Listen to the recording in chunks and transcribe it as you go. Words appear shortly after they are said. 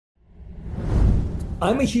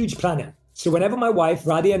I'm a huge planner, so whenever my wife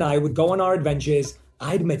Radhi and I would go on our adventures,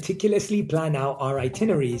 I'd meticulously plan out our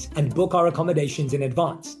itineraries and book our accommodations in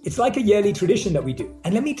advance. It's like a yearly tradition that we do.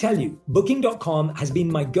 And let me tell you, Booking.com has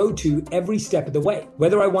been my go-to every step of the way.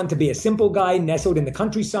 Whether I want to be a simple guy nestled in the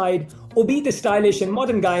countryside or be the stylish and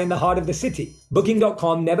modern guy in the heart of the city,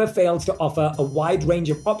 Booking.com never fails to offer a wide range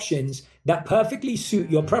of options that perfectly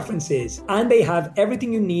suit your preferences, and they have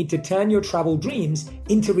everything you need to turn your travel dreams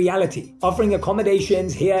into reality, offering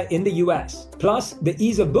accommodations here in the US. Plus, the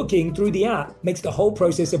ease of booking through the app makes the whole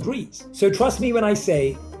process a breeze. So trust me when I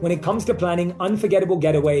say, when it comes to planning unforgettable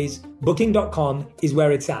getaways, Booking.com is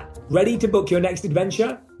where it's at. Ready to book your next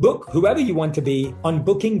adventure? Book whoever you want to be on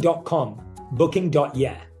Booking.com.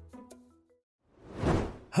 Booking.yeah.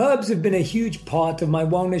 Herbs have been a huge part of my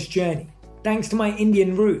wellness journey, thanks to my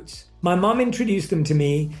Indian roots. My mum introduced them to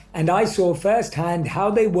me, and I saw firsthand how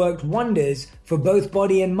they worked wonders for both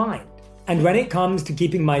body and mind. And when it comes to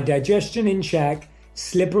keeping my digestion in check,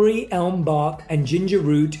 slippery elm bark and ginger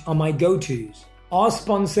root are my go-tos. Our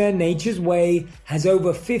sponsor, Nature's Way, has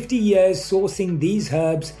over 50 years sourcing these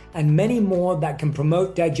herbs and many more that can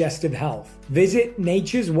promote digestive health. Visit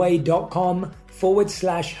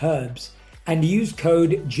naturesway.com/herbs and use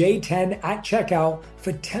code J10 at checkout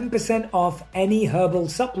for 10% off any herbal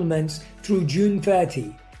supplements through June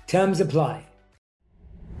 30. Terms apply.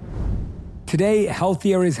 Today,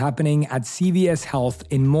 healthier is happening at CVS Health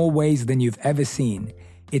in more ways than you've ever seen.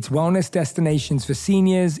 It's wellness destinations for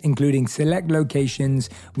seniors, including select locations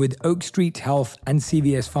with Oak Street Health and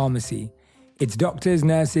CVS Pharmacy. It's doctors,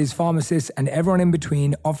 nurses, pharmacists, and everyone in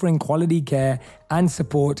between offering quality care and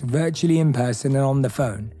support virtually in person and on the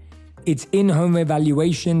phone. It's in-home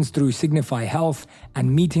evaluations through Signify Health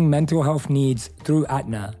and meeting mental health needs through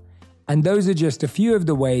Aetna. And those are just a few of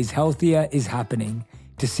the ways healthier is happening.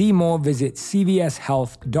 To see more, visit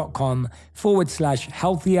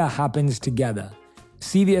cvshealth.com/healthier happens together.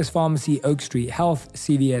 CVS Pharmacy, Oak Street Health,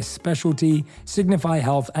 CVS Specialty, Signify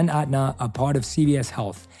Health, and Aetna are part of CVS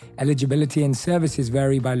Health. Eligibility and services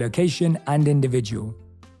vary by location and individual.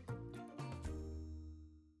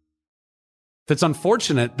 It's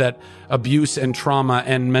unfortunate that abuse and trauma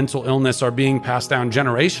and mental illness are being passed down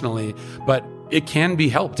generationally, but it can be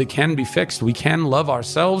helped. It can be fixed. We can love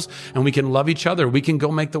ourselves and we can love each other. We can go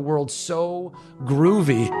make the world so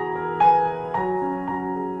groovy.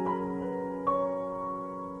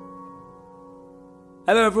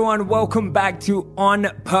 Hello everyone, welcome back to On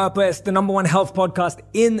Purpose, the number one health podcast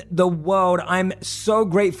in the world. I'm so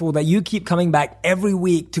grateful that you keep coming back every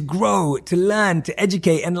week to grow, to learn, to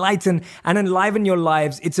educate, enlighten, and enliven your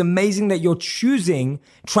lives. It's amazing that you're choosing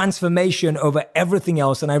transformation over everything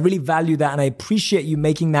else, and I really value that, and I appreciate you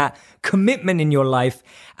making that commitment in your life.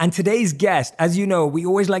 And today's guest, as you know, we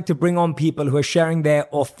always like to bring on people who are sharing their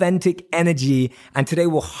authentic energy, and today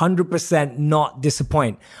will 100% not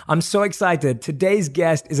disappoint. I'm so excited. Today's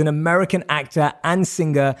guest is an American actor and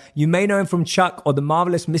singer. You may know him from Chuck or The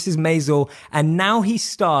Marvelous Mrs. Maisel, and now he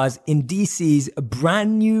stars in DC's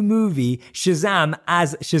brand new movie, Shazam,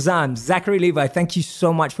 as Shazam. Zachary Levi, thank you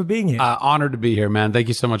so much for being here. Honored to be here, man. Thank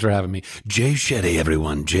you so much for having me. Jay Shetty,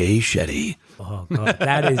 everyone. Jay Shetty. Oh God,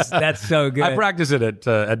 that's so good. I practice it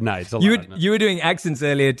at night. You were doing accents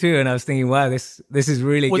earlier too, and I was thinking, wow, this is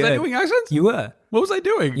really good. Was I doing accents? You were. What was I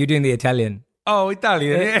doing? You're doing the Italian. Oh,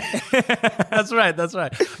 Italian. Yeah. That's right.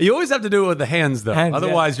 You always have to do it with the hands, though.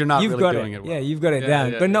 Otherwise, you're not really doing it well. Yeah, you've got it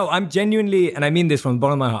down. But no, I'm genuinely, and I mean this from the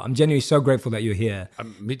bottom of my heart, I'm genuinely so grateful that you're here.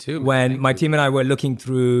 Me too. When my team and I were looking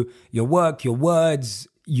through your work, your words,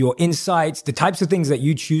 your insights, the types of things that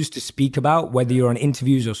you choose to speak about, whether you're on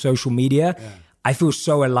interviews or social media, I feel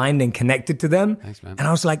so aligned and connected to them. Thanks, man. And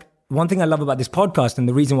I was like, one thing I love about this podcast and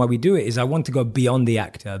the reason why we do it is I want to go beyond the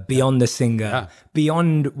actor, beyond the singer,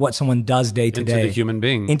 beyond what someone does day to day. Into the human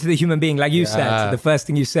being. Into the human being, like you said, the first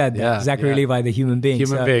thing you said, Zachary Levi, the human being.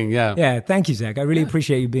 Yeah, thank you, Zach. I really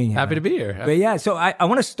appreciate you being here. Happy to be here. But yeah, so I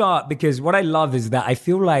want to start because what I love is that I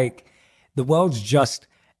feel like the world's just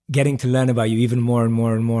getting to learn about you even more and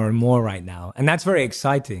more and more and more right now. And that's very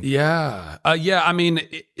exciting. Yeah. I mean,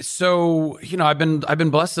 so, I've been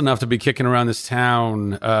blessed enough to be kicking around this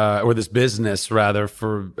town, or this business rather,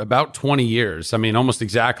 for about 20 years. I mean, almost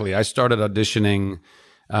exactly. I started auditioning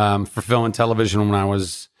for film and television when I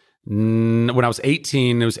was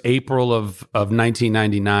 18. It was April of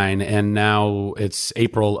 1999, and now it's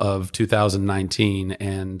April of 2019.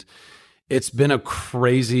 And it's been a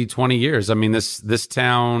crazy 20 years. I mean, this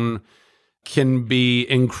town can be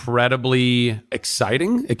incredibly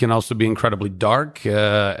exciting. It can also be incredibly dark,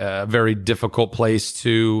 a very difficult place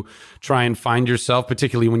to try and find yourself,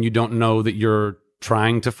 particularly when you don't know that you're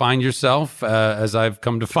trying to find yourself, as I've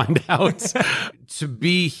come to find out. To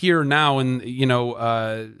be here now, and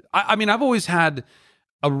I mean, I've always had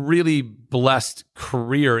a really blessed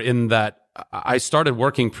career in that I started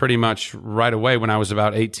working pretty much right away when I was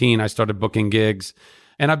about 18. I started booking gigs,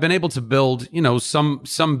 and I've been able to build,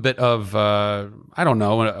 some bit of, I don't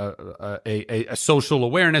know, a social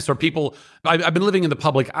awareness, or people. I've been living in the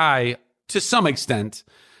public eye to some extent,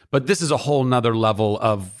 but this is a whole nother level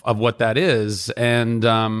of what that is. And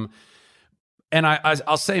I'll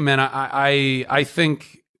say, man, I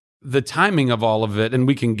think the timing of all of it, and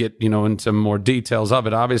we can get, into more details of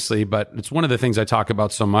it, obviously, but it's one of the things I talk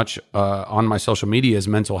about so much on my social media is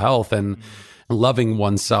mental health and loving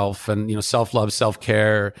oneself and, self-love,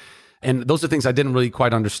 self-care. And those are things I didn't really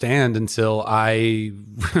quite understand until I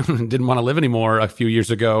didn't want to live anymore a few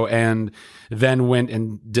years ago, and then went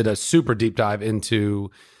and did a super deep dive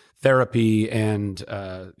into therapy, and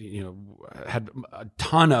had a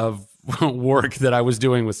ton of work that I was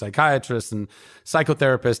doing with psychiatrists and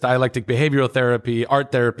psychotherapists, dialectic behavioral therapy,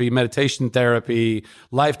 art therapy, meditation therapy,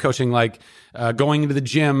 life coaching, like going into the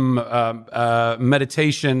gym,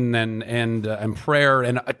 meditation and prayer,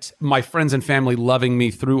 and my friends and family loving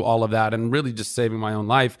me through all of that, and really just saving my own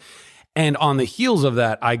life. And on the heels of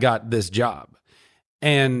that, I got this job,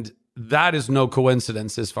 and that is no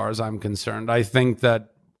coincidence as far as I'm concerned. I think that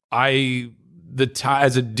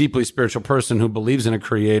as a deeply spiritual person who believes in a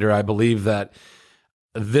creator, I believe that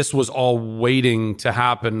this was all waiting to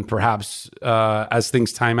happen, perhaps as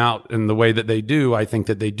things time out in the way that they do. I think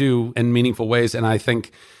that they do in meaningful ways. And I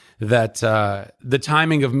think that the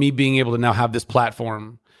timing of me being able to now have this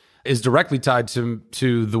platform is directly tied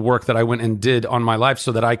to the work that I went and did on my life,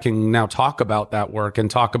 so that I can now talk about that work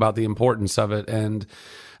and talk about the importance of it. And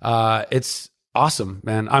it's awesome,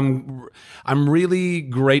 man. I'm really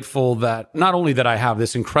grateful that not only that I have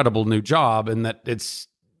this incredible new job, and that it's,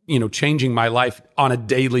 changing my life on a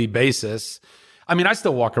daily basis. I mean, I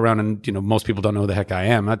still walk around and, most people don't know who the heck I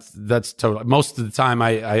am. That's totally, most of the time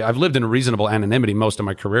I've lived in a reasonable anonymity most of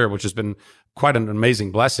my career, which has been quite an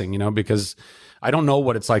amazing blessing, because I don't know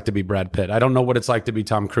what it's like to be Brad Pitt. I don't know what it's like to be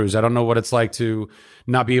Tom Cruise. I don't know what it's like to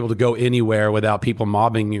not be able to go anywhere without people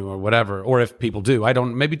mobbing you or whatever. Or if people do, I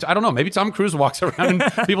don't know. Maybe Tom Cruise walks around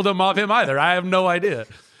and people don't mob him either. I have no idea.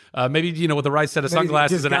 Maybe, with the right set of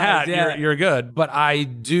sunglasses and a hat, you're good. But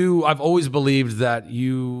I've always believed that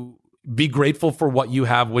you be grateful for what you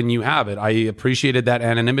have when you have it. I appreciated that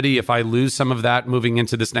anonymity. If I lose some of that moving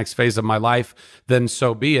into this next phase of my life, then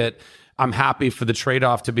so be it. I'm happy for the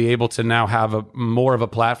trade-off to be able to now have more of a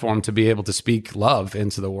platform to be able to speak love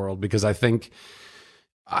into the world, because I think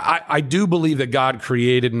I do believe that God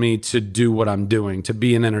created me to do what I'm doing, to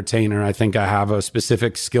be an entertainer. I think I have a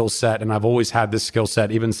specific skill set, and I've always had this skill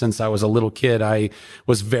set. Even since I was a little kid, I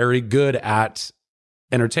was very good at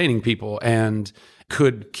entertaining people and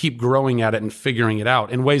could keep growing at it and figuring it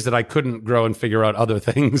out in ways that I couldn't grow and figure out other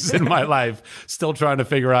things in my life. Still trying to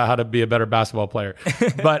figure out how to be a better basketball player.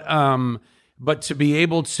 But to be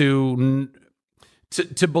able to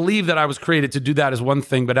believe that I was created to do that is one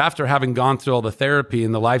thing. But after having gone through all the therapy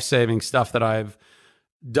and the life-saving stuff that I've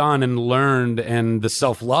done and learned, and the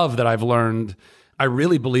self-love that I've learned, I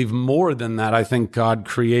really believe more than that. I think God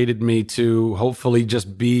created me to hopefully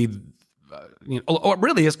just be, or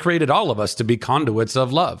really has created all of us to be conduits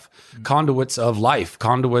of love, conduits of life,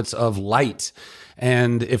 conduits of light.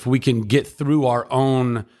 And if we can get through our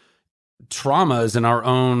own traumas and our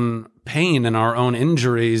own pain and our own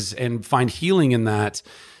injuries and find healing in that,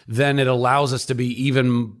 then it allows us to be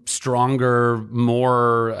even stronger,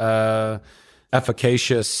 more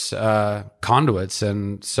efficacious conduits.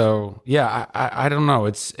 And so, yeah, I don't know.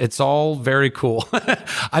 It's all very cool.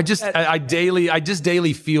 I just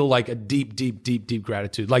daily feel like a deep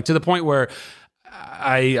gratitude, like to the point where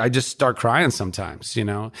I just start crying sometimes,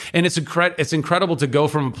 and it's incredible to go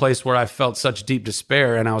from a place where I felt such deep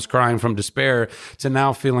despair and I was crying from despair to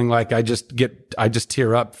now feeling like I just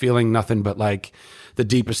tear up, feeling nothing but like the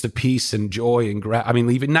deepest of peace and joy and I mean,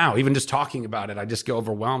 even now, even just talking about it, I just get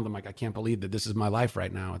overwhelmed. I'm like, I can't believe that this is my life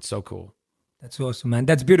right now. It's so cool. That's awesome, man.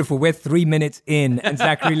 That's beautiful. We're 3 minutes in, and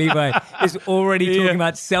Zachary Levi is already talking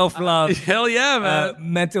about self-love. Hell yeah,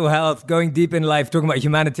 man. Mental health, going deep in life, talking about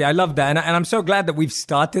humanity. I love that. And I'm so glad that we've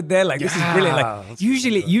started there. Like, this is brilliant. Like,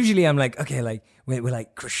 usually I'm like, okay, like, we're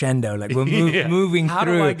like crescendo, like we're moving How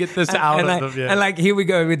through. How do I get this out of them? And like, here we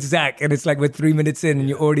go with Zach, and it's like we're 3 minutes in, and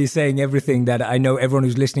you're already saying everything that I know everyone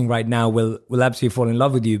who's listening right now will absolutely fall in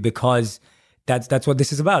love with you, because That's what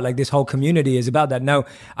this is about. Like this whole community is about that. Now,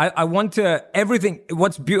 I want to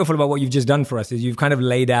what's beautiful about what you've just done for us is you've kind of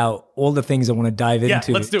laid out all the things I want to dive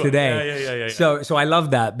into let's do today. Yeah. So I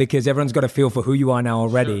love that because everyone's got a feel for who you are now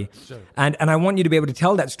already. Sure. And I want you to be able to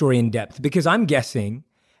tell that story in depth because I'm guessing,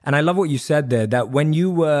 and I love what you said there, that when you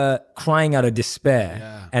were crying out of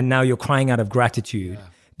despair and now you're crying out of gratitude,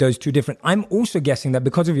 those two different, I'm also guessing that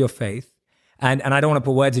because of your faith, and I don't want to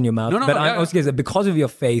put words in your mouth, but I'm also guessing that because of your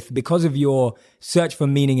faith, because of your search for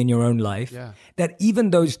meaning in your own life, that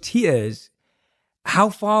even those tears, how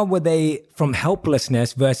far were they from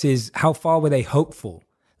helplessness versus how far were they hopeful?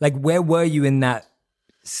 Like where were you in that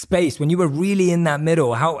space when you were really in that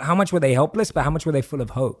middle? How much were they helpless, but how much were they full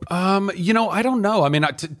of hope? I don't know. I mean,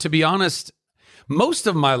 to be honest, most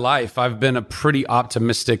of my life I've been a pretty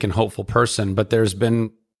optimistic and hopeful person, but there have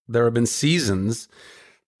been seasons.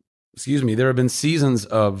 There have been seasons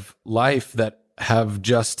of life that have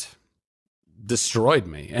just destroyed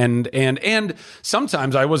me. And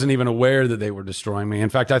sometimes I wasn't even aware that they were destroying me. In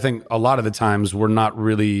fact, I think a lot of the times we're not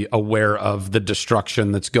really aware of the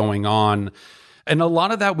destruction that's going on. And a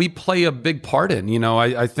lot of that we play a big part in.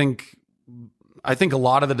 I think a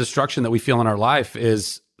lot of the destruction that we feel in our life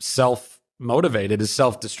is self-motivated, is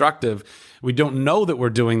self-destructive. We don't know that we're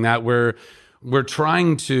doing that. We're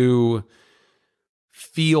trying to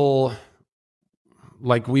feel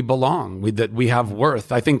like we belong, that we have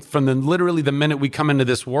worth. I think from literally the minute we come into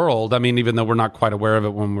this world, I mean, even though we're not quite aware of it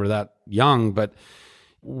when we're that young, but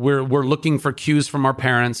we're looking for cues from our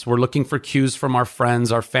parents. We're looking for cues from our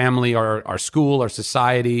friends, our family, our school, our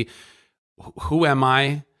society. Who am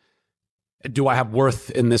I? Do I have worth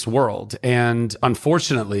in this world? And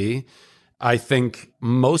unfortunately, I think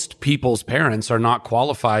most people's parents are not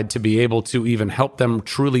qualified to be able to even help them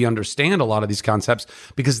truly understand a lot of these concepts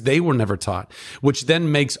because they were never taught, which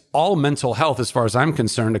then makes all mental health, as far as I'm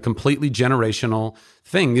concerned, a completely generational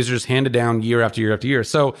thing. These are just handed down year after year after year.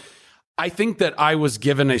 So I think that I was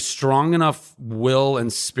given a strong enough will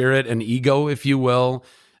and spirit and ego, if you will,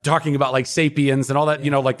 talking about like sapiens and all that,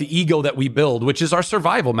 like the ego that we build, which is our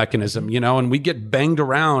survival mechanism, and we get banged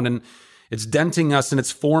around and it's denting us and it's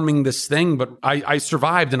forming this thing. But I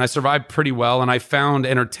survived, and I survived pretty well. And I found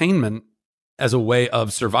entertainment as a way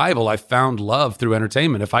of survival. I found love through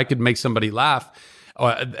entertainment. If I could make somebody laugh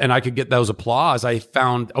and I could get those applause, I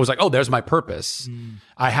was like, oh, there's my purpose.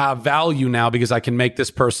 I have value now because I can make this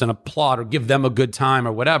person applaud or give them a good time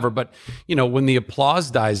or whatever. But, when the applause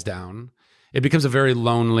dies down, it becomes a very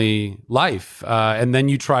lonely life. And then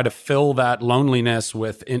you try to fill that loneliness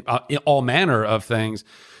with all manner of things.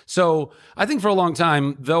 So I think for a long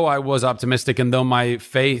time, though I was optimistic and though my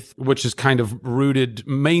faith, which is kind of rooted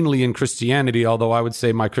mainly in Christianity, although I would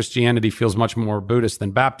say my Christianity feels much more Buddhist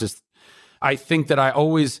than Baptist, I think that I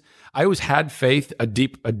always had faith, a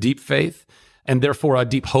deep faith, and therefore a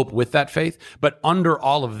deep hope with that faith. But under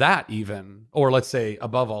all of that even, or let's say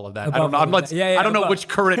above all of that, I don't know which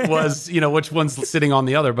current was, which one's sitting on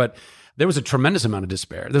the other, but there was a tremendous amount of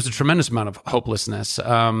despair. There's a tremendous amount of hopelessness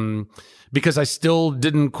because I still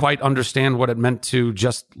didn't quite understand what it meant to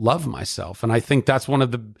just love myself. And I think that's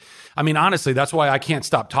honestly, that's why I can't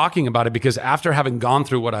stop talking about it, because after having gone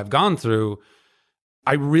through what I've gone through,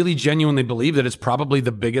 I really genuinely believe that it's probably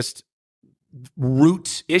the biggest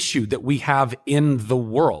root issue that we have in the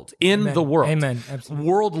world. Amen. Absolutely.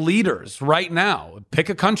 World leaders right now, pick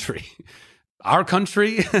a country. Our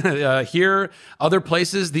country, here, other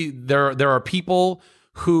places, there are people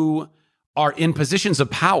who are in positions of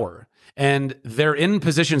power, and they're in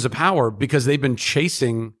positions of power because they've been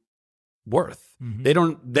chasing worth.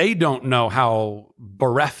 Mm-hmm. They don't know how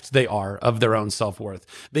bereft they are of their own self-worth.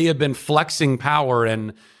 They have been flexing power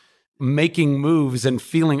and making moves and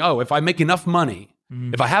feeling, oh, if I make enough money,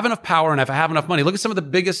 if I have enough power and if I have enough money, look at some of the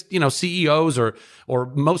biggest, CEOs or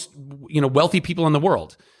most, wealthy people in the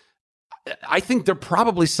world. I think they're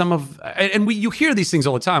probably some of, and you hear these things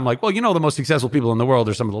all the time, like, well, the most successful people in the world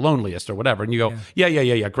are some of the loneliest or whatever. And you go,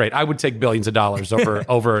 yeah, great. I would take billions of dollars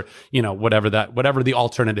over, whatever the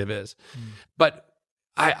alternative is. But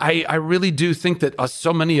I really do think that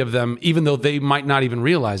so many of them, even though they might not even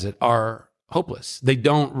realize it, are hopeless. They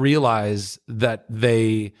don't realize that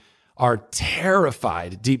they are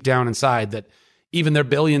terrified deep down inside that even their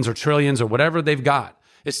billions or trillions or whatever they've got,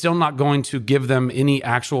 it's still not going to give them any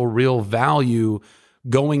actual real value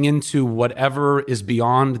going into whatever is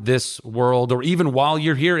beyond this world, or even while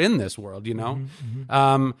you're here in this world,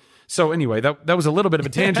 So anyway, that was a little bit of a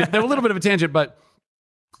tangent. But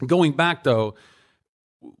going back though,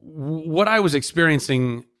 what I was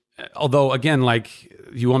experiencing, although again, like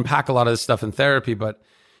you unpack a lot of this stuff in therapy, but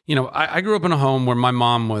I grew up in a home where my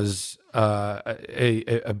mom was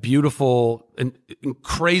a beautiful and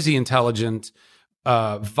crazy intelligent,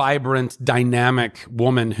 vibrant, dynamic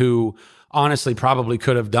woman who honestly probably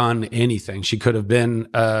could have done anything. She could have been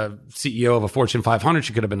a CEO of a Fortune 500.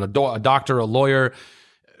 She could have been a doctor, a lawyer,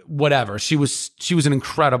 whatever. She was an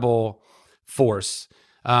incredible force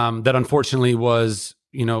that unfortunately was,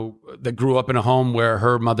 that grew up in a home where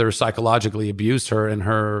her mother psychologically abused her and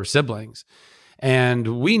her siblings.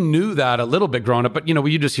 And we knew that a little bit growing up, but,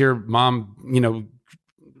 you just hear mom,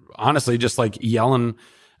 honestly, just like yelling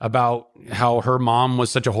about how her mom was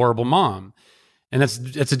such a horrible mom. And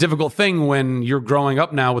it's a difficult thing when you're growing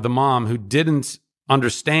up now with a mom who didn't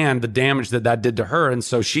understand the damage that did to her. And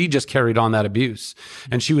so she just carried on that abuse.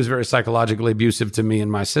 And she was very psychologically abusive to me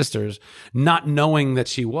and my sisters, not knowing that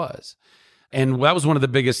she was. And that was one of the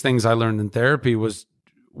biggest things I learned in therapy was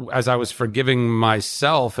as I was forgiving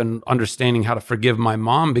myself and understanding how to forgive my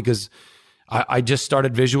mom, because I just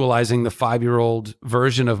started visualizing the 5-year-old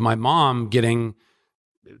version of my mom getting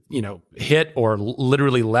hit or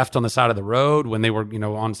literally left on the side of the road when they were,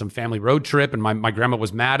 on some family road trip, and my grandma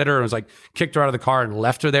was mad at her and was like, kicked her out of the car and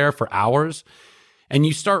left her there for hours. And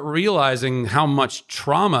you start realizing how much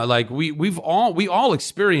trauma, like we all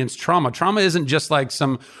experience trauma. Trauma isn't just like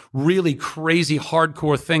some really crazy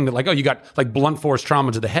hardcore thing that like, oh, you got like blunt force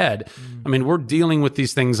trauma to the head. I mean, we're dealing with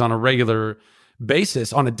these things on a regular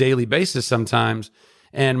basis, on a daily basis sometimes.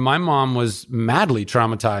 And my mom was madly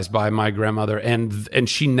traumatized by my grandmother, and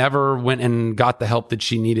she never went and got the help that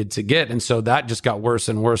she needed to get. And so that just got worse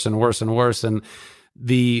and worse and worse and worse. And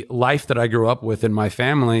the life that I grew up with in my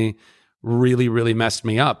family really, really messed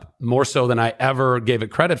me up, more so than I ever gave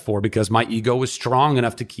it credit for, because my ego was strong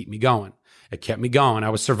enough to keep me going. It kept me going. I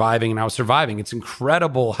was surviving and I was surviving. It's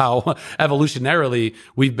incredible how evolutionarily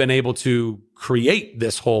we've been able to create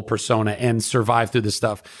this whole persona and survive through this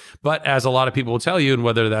stuff. But as a lot of people will tell you, and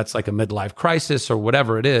whether that's like a midlife crisis or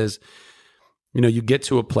whatever it is, you get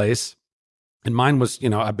to a place, and mine was,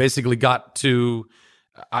 I basically got to,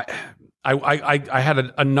 I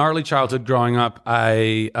had a gnarly childhood growing up.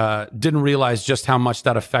 I didn't realize just how much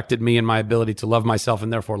that affected me and my ability to love myself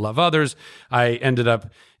and therefore love others. I ended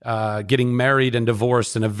up getting married and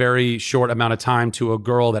divorced in a very short amount of time to a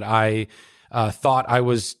girl that I thought I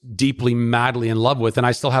was deeply, madly in love with, and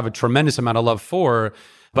I still have a tremendous amount of love for.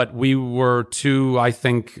 But we were two, I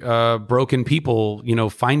think, broken people,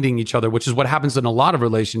 finding each other, which is what happens in a lot of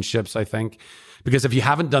relationships, I think. Because if you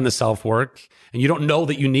haven't done the self-work and you don't know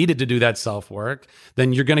that you needed to do that self-work,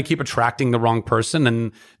 then you're going to keep attracting the wrong person,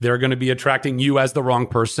 and they're going to be attracting you as the wrong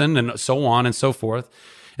person, and so on and so forth.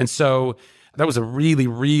 And so that was a really,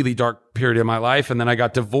 really dark period of my life. And then I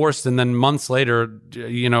got divorced. And then months later,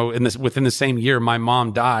 within the same year, my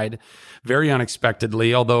mom died very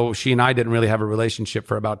unexpectedly, although she and I didn't really have a relationship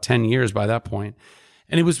for about 10 years by that point.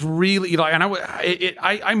 And it was really, and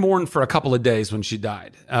I mourned for a couple of days when she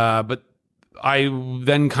died. But I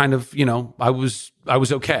then kind of, I was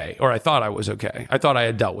okay, or I thought I was okay. I thought I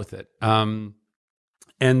had dealt with it. And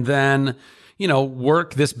then,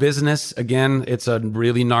 work this business again. It's a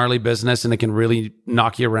really gnarly business, and it can really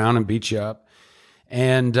knock you around and beat you up.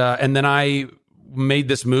 And then I made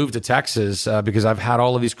this move to Texas because I've had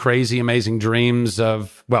all of these crazy, amazing dreams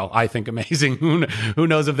of, well, I think amazing. Who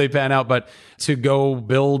knows if they pan out? But to go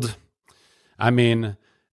build, to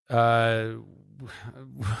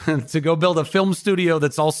go build a film studio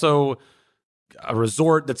that's also a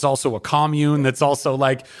resort, that's also a commune, that's also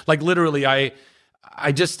like literally, I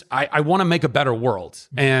want to make a better world.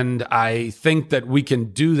 And I think that we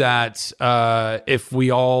can do that if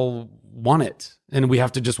we all want it, and we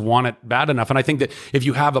have to just want it bad enough. And I think that if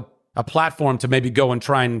you have a platform to maybe go and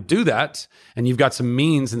try and do that, and you've got some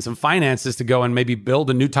means and some finances to go and maybe build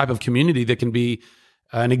a new type of community that can be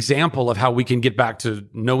an example of how we can get back to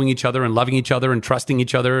knowing each other and loving each other and trusting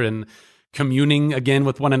each other and communing again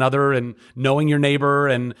with one another and knowing your neighbor,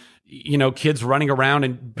 and, kids running around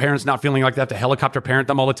and parents not feeling like they have to helicopter parent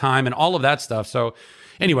them all the time and all of that stuff. So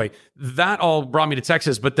anyway, that all brought me to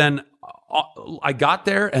Texas. But then I got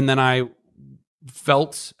there, and then I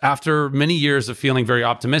felt, after many years of feeling very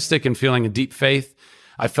optimistic and feeling a deep faith,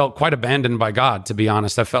 I felt quite abandoned by God, to be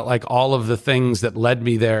honest. I felt like all of the things that led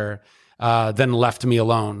me there then left me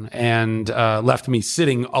alone, and left me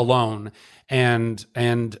sitting alone and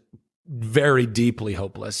very deeply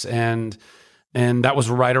hopeless. And that was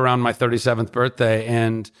right around my 37th birthday.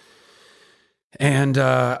 And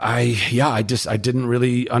I didn't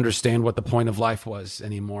really understand what the point of life was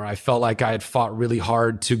anymore. I felt like I had fought really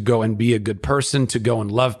hard to go and be a good person, to go and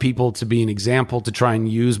love people, to be an example, to try and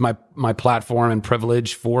use my platform and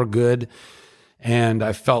privilege for good. And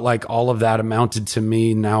I felt like all of that amounted to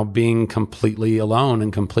me now being completely alone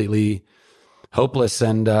and completely hopeless.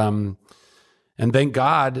 And thank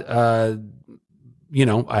God, I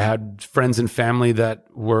had friends and family that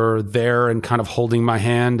were there and kind of holding my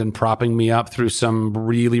hand and propping me up through some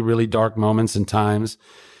really, really dark moments and times.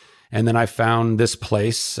 And then I found this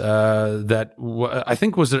place that I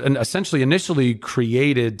think was essentially initially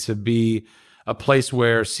created to be a place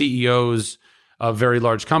where CEOs of very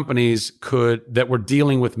large companies that were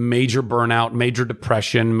dealing with major burnout, major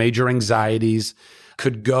depression, major anxieties,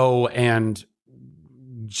 could go and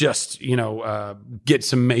just, get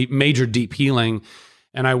some major deep healing.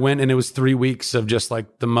 And I went, and it was 3 weeks of just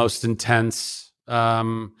like the most intense.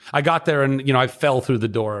 I got there and, I fell through the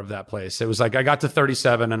door of that place. It was like I got to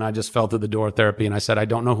 37 and I just fell through the door of therapy, and I said, I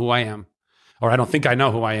don't know who I am. Or I don't think I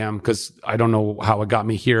know who I am, because I don't know how it got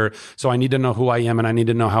me here. So I need to know who I am, and I need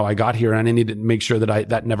to know how I got here. And I need to make sure that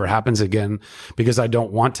that never happens again, because I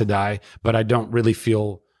don't want to die, but I don't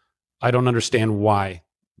understand why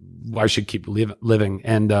I should keep living.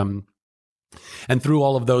 And through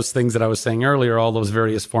all of those things that I was saying earlier, all those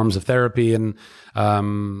various forms of therapy and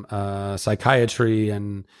psychiatry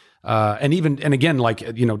and again,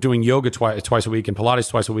 like, doing yoga twice a week and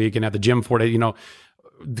Pilates twice a week and at the gym 4 days,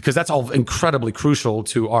 because that's all incredibly crucial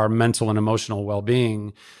to our mental and emotional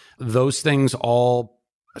well-being. Those things all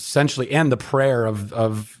essentially, and the prayer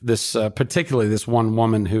of this, particularly this one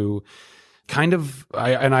woman who kind of,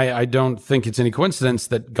 I don't think it's any coincidence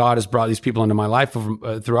that God has brought these people into my life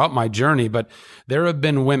throughout my journey, but there have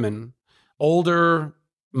been women, older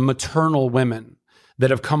maternal women, that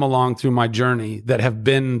have come along through my journey that have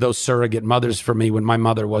been those surrogate mothers for me when my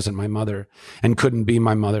mother wasn't my mother and couldn't be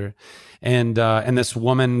my mother. And this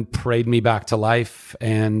woman prayed me back to life.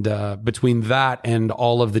 And between that and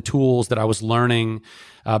all of the tools that I was learning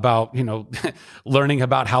about, learning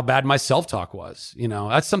about how bad my self-talk was,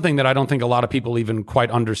 that's something that I don't think a lot of people even quite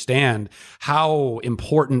understand, how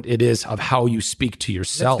important it is of how you speak to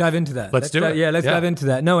yourself. Let's dive into that. Let's do it. Yeah, let's dive into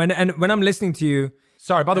that. No, and when I'm listening to you,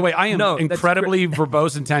 sorry, by the way, I am incredibly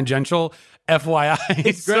verbose and tangential,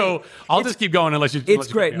 FYI. So I'll just keep going unless you.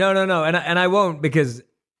 It's great. No, and I won't, because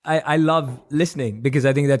I love listening, because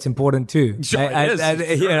I think that's important too. Sure, it is.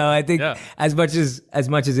 I think as much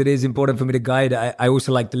as it is important for me to guide, I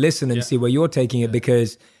also like to listen and see where you're taking it,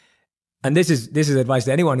 because, and this is advice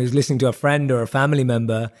to anyone who's listening to a friend or a family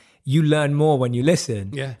member. You learn more when you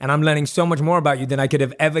listen. Yeah. And I'm learning so much more about you than I could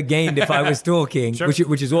have ever gained if I was talking, sure.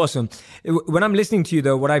 which is awesome. When I'm listening to you,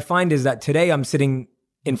 though, what I find is that today I'm sitting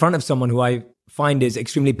in front of someone who I find is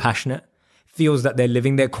extremely passionate, feels that they're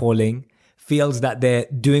living their calling, feels that they're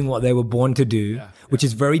doing what they were born to do, which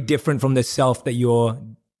is very different from the self that you're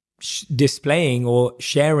displaying or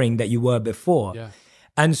sharing that you were before. Yeah.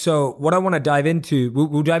 And so what I want to dive into,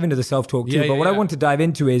 we'll dive into the self-talk too, but what I want to dive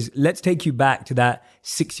into is, let's take you back to that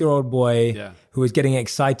 6-year-old boy who was getting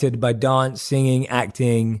excited by dance, singing,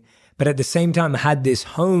 acting, but at the same time had this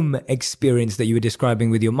home experience that you were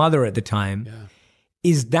describing with your mother at the time. Yeah.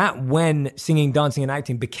 Is that when singing, dancing, and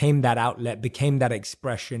acting became that outlet, became that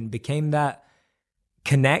expression, became that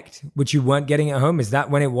connect, which you weren't getting at home? Is that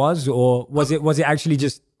when it was, or was it actually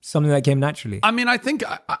just something that came naturally? I mean, I think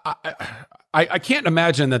I can't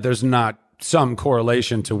imagine that there's not some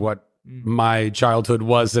correlation to what my childhood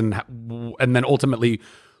was and then ultimately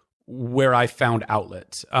where I found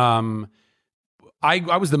outlet. I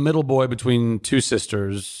was the middle boy between two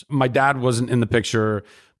sisters. My dad wasn't in the picture.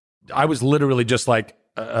 I was literally just like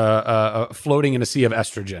floating in a sea of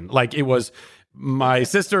estrogen. Like, it was my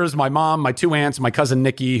sisters, my mom, my two aunts, my cousin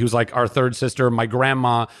Nikki, who's like our third sister, my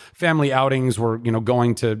grandma. Family outings were,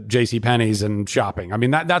 going to JCPenney's and shopping. I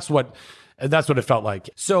mean, that's what it felt like.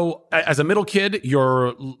 So as a middle kid,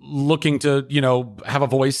 you're looking to, have a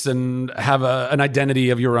voice and have an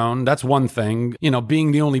identity of your own. That's one thing.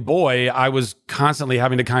 Being the only boy, I was constantly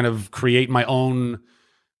having to kind of create my own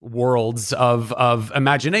worlds of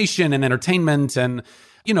imagination and entertainment and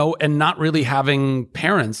not really having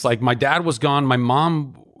parents. Like, my dad was gone. My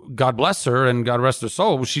mom, God bless her and God rest her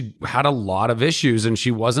soul, she had a lot of issues and she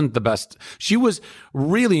wasn't the best. She was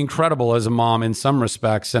really incredible as a mom in some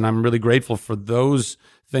respects, and I'm really grateful for those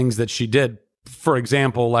things that she did. For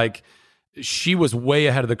example, like, she was way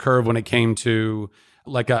ahead of the curve when it came to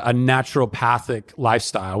like a naturopathic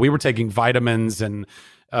lifestyle. We were taking vitamins and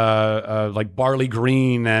like barley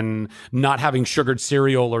green and not having sugared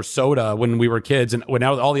cereal or soda when we were kids. And when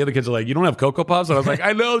now all the other kids are like, you don't have Cocoa Puffs? And I was like,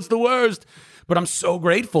 I know, it's the worst. But I'm so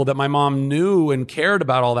grateful that my mom knew and cared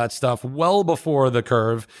about all that stuff well before the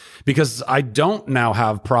curve, because I don't now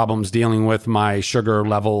have problems dealing with my sugar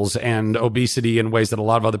levels and obesity in ways that a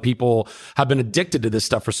lot of other people have been addicted to this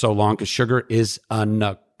stuff for so long, because sugar is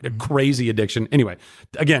a crazy addiction. Anyway,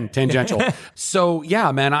 again, tangential. So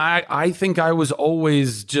yeah, man, I think I was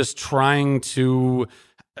always just trying to,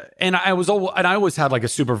 and I always had like a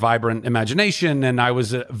super vibrant imagination, and I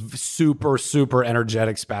was a super, super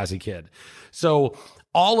energetic, spazzy kid. So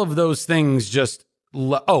all of those things just,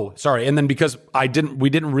 and then because we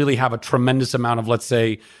didn't really have a tremendous amount of, let's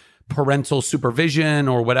say, parental supervision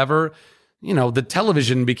or whatever, the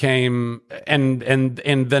television became, and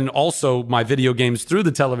then also my video games through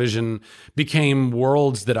the television became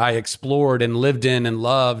worlds that I explored and lived in and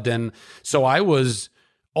loved. And so I was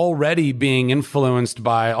already being influenced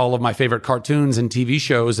by all of my favorite cartoons and TV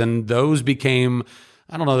shows, and those became,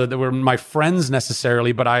 I don't know that they were my friends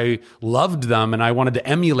necessarily, but I loved them and I wanted to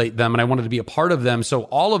emulate them and I wanted to be a part of them. So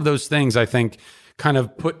all of those things, I think, kind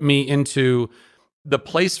of put me into the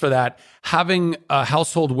place for that. Having a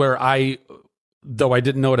household where though I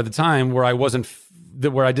didn't know it at the time, where I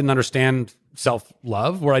didn't understand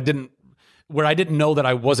self-love, where I didn't know that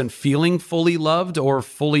I wasn't feeling fully loved or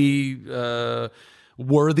fully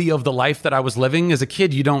worthy of the life that I was living as a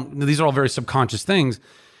kid. These are all very subconscious things.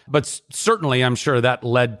 But certainly, I'm sure that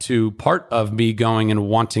led to part of me going and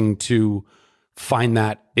wanting to find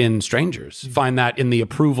that in strangers, find that in the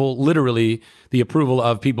approval, literally the approval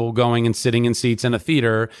of people going and sitting in seats in a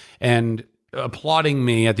theater and applauding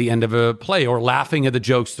me at the end of a play or laughing at the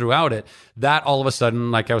jokes throughout it. That all of a sudden,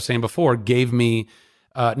 like I was saying before, gave me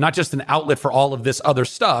not just an outlet for all of this other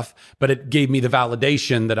stuff, but it gave me the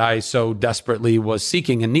validation that I so desperately was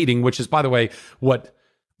seeking and needing, which is, by the way, what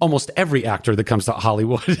almost every actor that comes to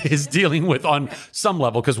Hollywood is dealing with on some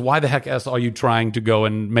level, because why the heck else are you trying to go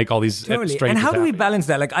and make all these strange And how do we happen? balance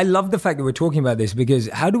that? Like, I love the fact that we're talking about this, because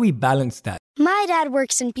how do we balance that? My dad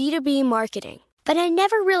works in B2B marketing, but I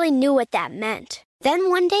never really knew what that meant. Then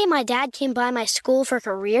one day my dad came by my school for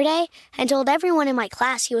career day and told everyone in my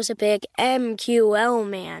class he was a big MQL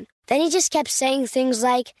man. Then he just kept saying things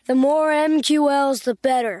like, the more MQLs, the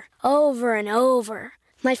better, over and over.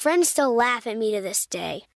 My friends still laugh at me to this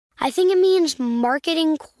day. I think it means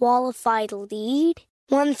marketing qualified lead.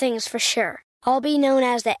 One thing's for sure. I'll be known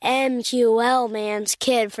as the MQL man's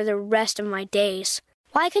kid for the rest of my days.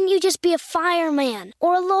 Why couldn't you just be a fireman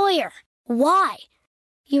or a lawyer? Why?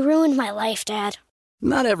 You ruined my life, Dad.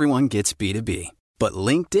 Not everyone gets B2B, but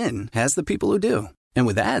LinkedIn has the people who do. And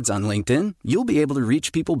with ads on LinkedIn, you'll be able to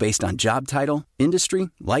reach people based on job title,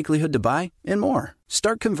 industry, likelihood to buy, and more.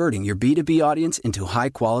 Start converting your B2B audience into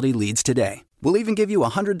high-quality leads today. We'll even give you a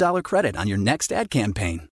 $100 credit on your next ad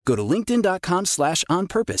campaign. Go to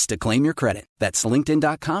linkedin.com/onpurpose to claim your credit. That's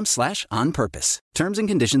linkedin.com/onpurpose. Terms and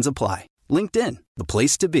conditions apply. LinkedIn, the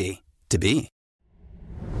place to be, to be.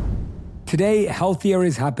 Today, healthier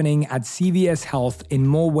is happening at CVS Health in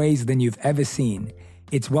more ways than you've ever seen.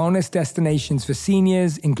 It's wellness destinations for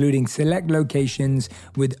seniors, including select locations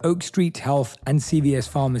with Oak Street Health and CVS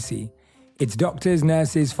Pharmacy. It's doctors,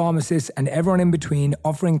 nurses, pharmacists, and everyone in between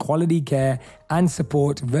offering quality care and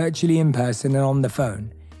support virtually, in person, and on the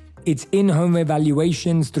phone. It's in-home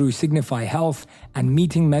evaluations through Signify Health and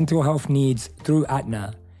meeting mental health needs through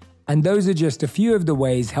Aetna. And those are just a few of the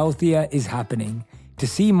ways healthier is happening. To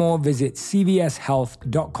see more, visit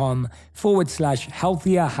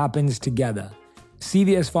cvshealth.com/healthier happens together.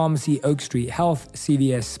 CVS Pharmacy, Oak Street Health,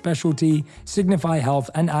 CVS Specialty, Signify Health,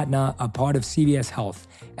 and Aetna are part of CVS Health.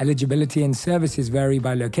 Eligibility and services vary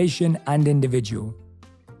by location and individual.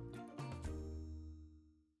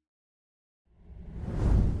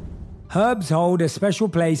 Herbs hold a special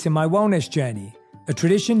place in my wellness journey, a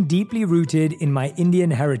tradition deeply rooted in my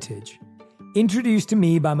Indian heritage. Introduced to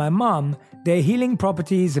me by my mom, their healing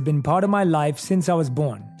properties have been part of my life since I was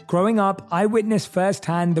born. Growing up, I witnessed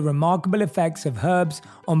firsthand the remarkable effects of herbs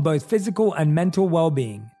on both physical and mental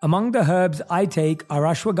well-being. Among the herbs I take are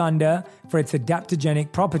ashwagandha for its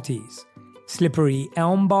adaptogenic properties, slippery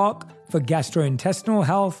elm bark for gastrointestinal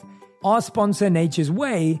health. Our sponsor, Nature's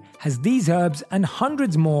Way, has these herbs and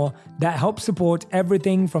hundreds more that help support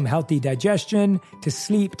everything from healthy digestion to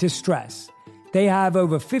sleep to stress. They have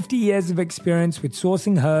over 50 years of experience with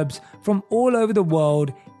sourcing herbs from all over the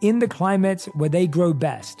world in the climates where they grow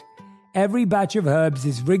best. Every batch of herbs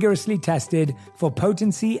is rigorously tested for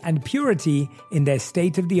potency and purity in their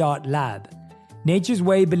state-of-the-art lab. Nature's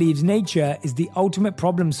Way believes nature is the ultimate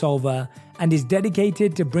problem solver and is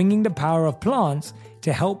dedicated to bringing the power of plants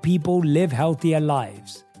to help people live healthier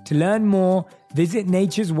lives. To learn more, visit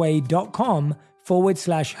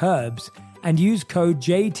naturesway.com/herbs and use code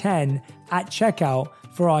J10 at checkout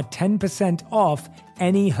for our 10% off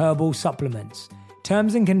any herbal supplements.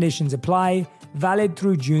 Terms and conditions apply, valid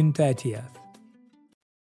through June 30th.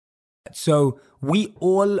 So we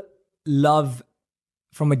all love,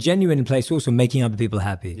 from a genuine place, also making other people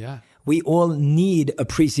happy. Yeah. We all need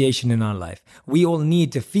appreciation in our life. We all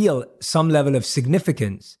need to feel some level of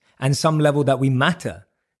significance and some level that we matter,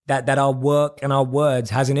 that our work and our words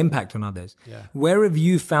has an impact on others. Yeah. Where have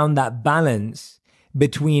you found that balance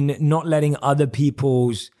between not letting other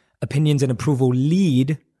people's opinions and approval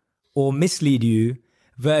lead or mislead you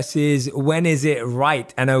versus when is it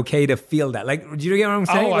right and okay to feel that? Like, do you get what I'm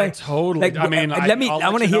saying? Oh, like, I totally. I mean, I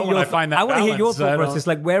want to hear your thought process.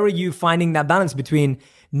 Like, where are you finding that balance between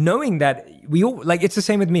knowing that we all, like, it's the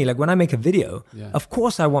same with me. Like, when I make a video, of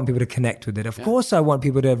course I want people to connect with it. Of course I want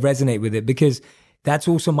people to resonate with it, because that's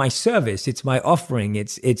also my service. It's my offering.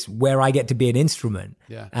 It's where I get to be an instrument,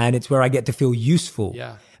 and it's where I get to feel useful.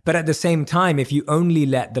 Yeah. But at the same time, if you only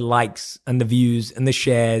let the likes and the views and the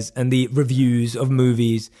shares and the reviews of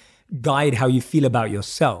movies guide how you feel about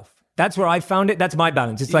yourself, that's where I found it. That's my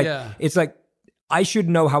balance. It's like I should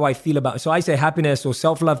know how I feel about. So I say happiness or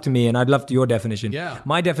self-love to me, and I'd love to your definition. Yeah.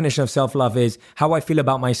 My definition of self-love is how I feel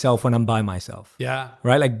about myself when I'm by myself. Yeah.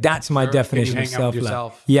 Right? Like, that's my definition of Can you hang out with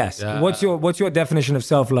self-love. yourself? Yes. Yeah. What's your definition of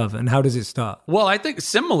self-love, and how does it start? Well, I think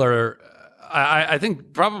similar. I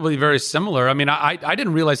think probably very similar. I mean, I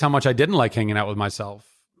didn't realize how much I didn't like hanging out with myself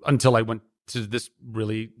until I went to this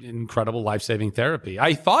really incredible life-saving therapy.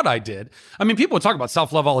 I thought I did. I mean, people would talk about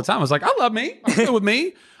self-love all the time. I was like, I love me. I'm good with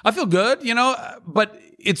me. I feel good, you know, but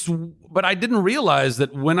I didn't realize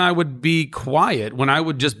that when I would be quiet, when I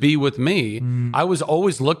would just be with me, I was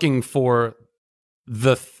always looking for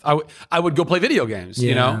I would go play video games,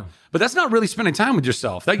 you know, but that's not really spending time with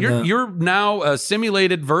yourself. That you're now a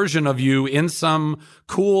simulated version of you in some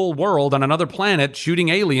cool world on another planet shooting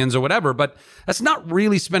aliens or whatever, but that's not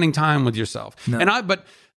really spending time with yourself. No. But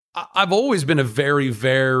I've always been a very,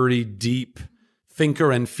 very deep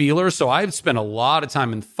thinker and feeler. So I've spent a lot of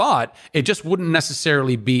time in thought. It just wouldn't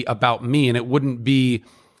necessarily be about me, and it wouldn't be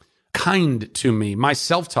kind to me. My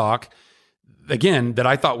self-talk, again, that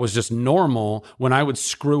I thought was just normal, when I would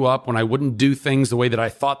screw up, when I wouldn't do things the way that I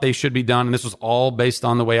thought they should be done, and this was all based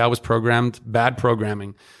on the way I was programmed, bad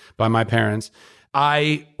programming by my parents,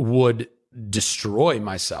 I would destroy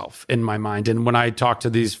myself in my mind. And when I talked to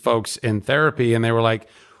these folks in therapy, and they were like,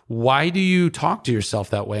 why do you talk to yourself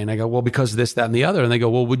that way? And I go, well, because this, that, and the other. And they go,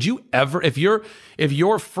 well, would you ever, if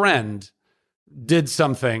your friend did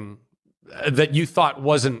something that you thought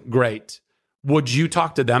wasn't great, would you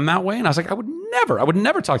talk to them that way? And I was like, I would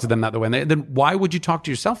never talk to them that way. And then why would you talk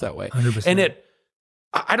to yourself that way? 100%. And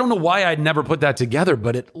I don't know why I'd never put that together,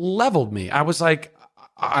 but it leveled me. I was like,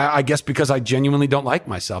 I guess because I genuinely don't like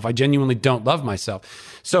myself. I genuinely don't love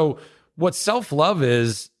myself. So what self-love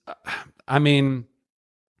is, I mean,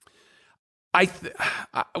 it's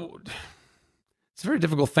a very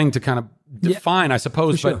difficult thing to kind of define, I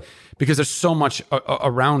suppose, but because there's so much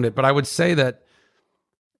around it. But I would say that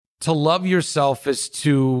to love yourself is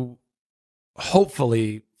to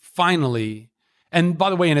hopefully, finally, and by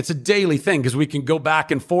the way, and it's a daily thing because we can go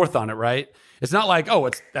back and forth on it, right? It's not like,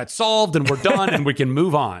 oh, that's solved and we're done and we can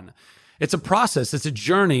move on. It's a process. It's a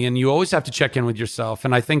journey, and you always have to check in with yourself.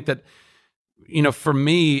 And I think that, you know, for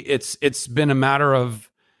me, it's been a matter of,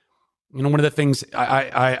 you know, one of the things,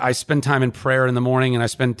 I spend time in prayer in the morning, and I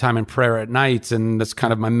spend time in prayer at night, and that's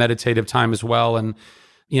kind of my meditative time as well. And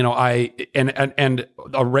you know, and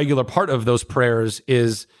a regular part of those prayers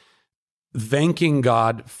is thanking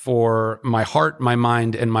God for my heart, my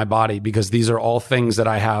mind, and my body, because these are all things that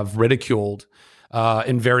I have ridiculed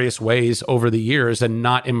in various ways over the years and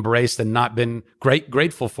not embraced and not been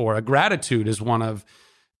grateful for. Gratitude is one of,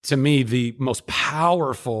 to me, the most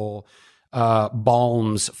powerful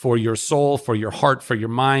balms for your soul, for your heart, for your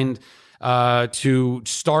mind. To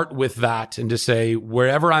start with that and to say,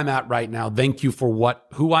 wherever I'm at right now, thank you for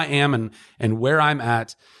who I am and where I'm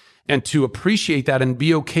at, and to appreciate that and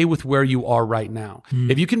be okay with where you are right now.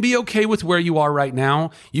 If you can be okay with where you are right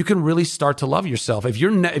now, you can really start to love yourself. If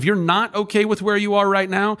you're not okay with where you are right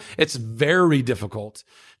now, it's very difficult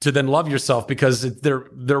to then love yourself, because they're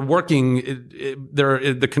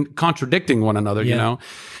contradicting one another, you know,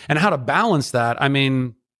 and how to balance that. I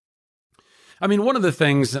mean, one of the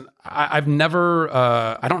things, I've never,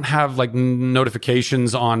 I don't have like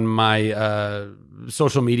notifications on my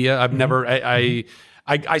social media. I've never,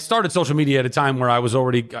 I started social media at a time where I was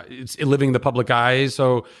already living in the public eye.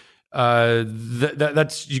 So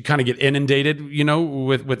that's, you kind of get inundated,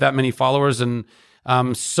 with that many followers. And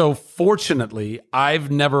so fortunately, my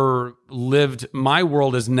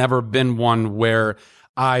world has never been one where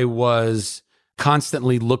I was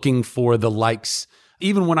constantly looking for the likes.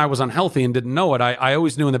 Even when I was unhealthy and didn't know it, I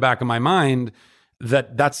always knew in the back of my mind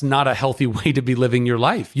that that's not a healthy way to be living your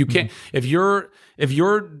life. You can't, if you're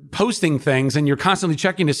posting things and you're constantly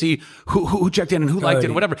checking to see who checked in and who liked it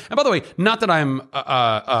and whatever. And by the way, not that I'm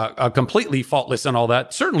completely faultless and all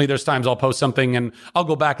that. Certainly there's times I'll post something and I'll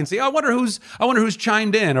go back and see, I wonder who's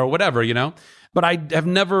chimed in or whatever, but I have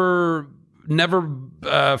never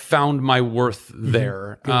found my worth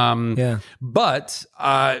there. But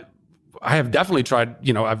I have definitely tried,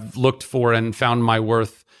 I've looked for and found my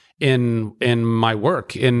worth in my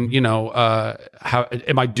work, how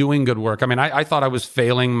am I doing good work? I mean, I thought I was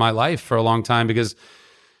failing my life for a long time because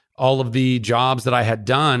all of the jobs that I had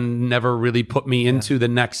done never really put me into the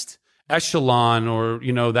next echelon or,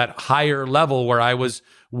 that higher level where I was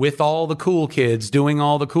with all the cool kids doing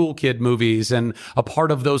all the cool kid movies and a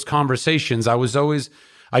part of those conversations. I just always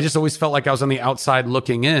felt like I was on the outside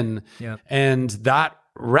looking in, and that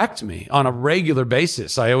wrecked me on a regular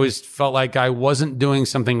basis. I always felt like I wasn't doing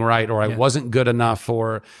something right, or I wasn't good enough,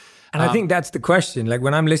 and I think that's the question. Like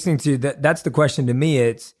when I'm listening to that's the question to me.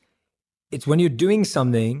 It's when you're doing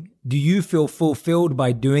something, do you feel fulfilled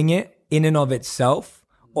by doing it in and of itself,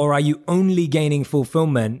 or are you only gaining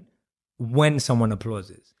fulfillment when someone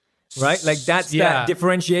applauds? Right? Like that's that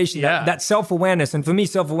differentiation, that self-awareness. And for me,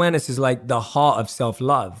 self-awareness is like the heart of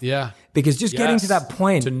self-love. Yeah. Because just getting to that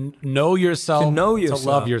point. To know yourself. To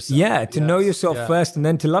love yourself. Yeah, to know yourself first and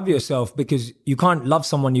then to love yourself, because you can't love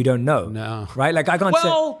someone you don't know. No. Right? Like I can't say...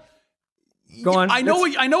 Go on. I know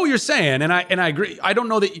what you're saying, and I agree. I don't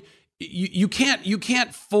know that you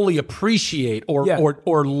can't fully appreciate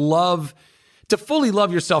or love. To fully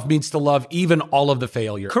love yourself means to love even all of the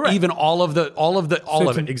failure. Correct. Even all of it.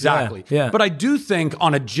 Exactly. Yeah. But I do think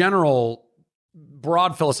on a general,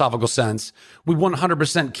 broad philosophical sense, we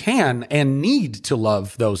 100% can and need to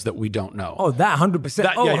love those that we don't know. Oh, that 100%.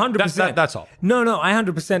 100%. That's all. No, I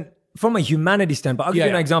 100%. From a humanity standpoint, I'll give you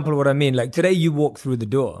an example of what I mean. Like today you walk through the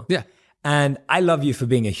door. Yeah. And I love you for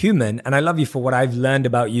being a human, and I love you for what I've learned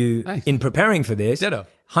about you in preparing for this. Ditto.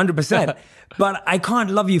 100%. But I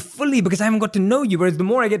can't love you fully because I haven't got to know you. Whereas the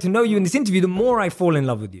more I get to know you in this interview, the more I fall in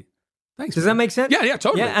love with you. Thanks. Does that make sense? Yeah,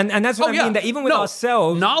 totally. Yeah, and that's what I mean. That even with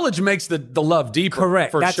ourselves, knowledge makes the love deeper.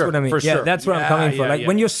 Correct. That's what I mean. Sure. That's what I'm coming for. Like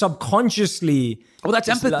when you're subconsciously. Well, that's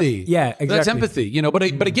empathy. Exactly. That's empathy.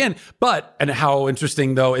 And how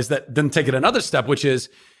interesting though is that then take it another step, which is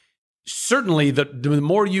certainly the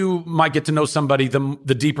more you might get to know somebody,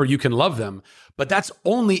 the deeper you can love them. But that's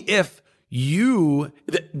only if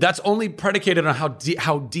that's only predicated on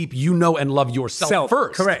how deep you know and love yourself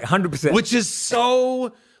first. Correct. 100%. Which is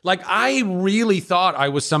so, like, I really thought I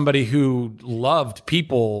was somebody who loved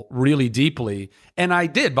people really deeply. And I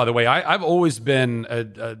did, by the way. I've always been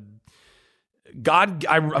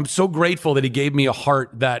I'm so grateful that he gave me a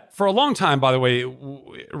heart that for a long time, by the way,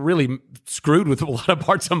 really screwed with a lot of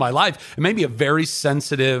parts of my life. It made me a very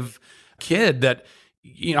sensitive kid that,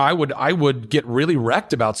 I would get really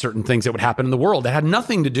wrecked about certain things that would happen in the world that had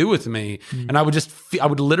nothing to do with me. And I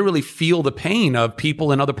would literally feel the pain of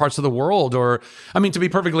people in other parts of the world. Or, I mean, to be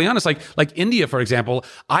perfectly honest, like India, for example,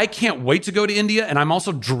 I can't wait to go to India. And I'm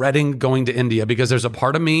also dreading going to India because there's a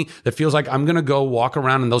part of me that feels like I'm going to go walk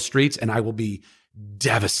around in those streets and I will be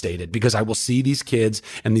devastated because I will see these kids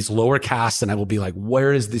and these lower castes and I will be like,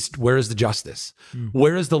 where is the justice?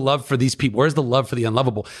 Where is the love for these people? Where's the love for the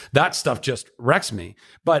unlovable? That stuff just wrecks me.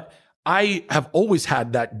 But I have always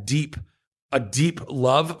had a deep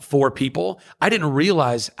love for people. I didn't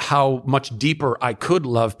realize how much deeper I could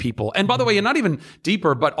love people. And by the way, and not even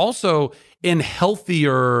deeper, but also in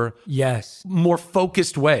healthier, more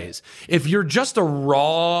focused ways. If you're just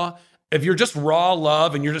raw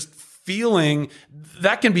love and you're just feeling,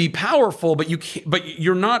 that can be powerful, but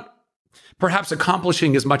you're not perhaps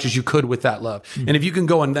accomplishing as much as you could with that love. And if you can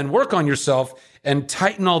go and then work on yourself and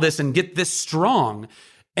tighten all this and get this strong,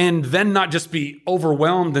 and then not just be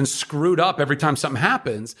overwhelmed and screwed up every time something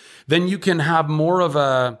happens, then you can have more of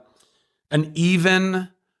an even,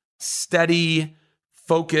 steady,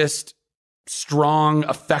 focused, strong,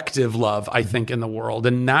 effective love, I think, in the world.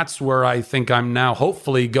 And that's where I think I'm now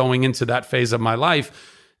hopefully going into that phase of my life,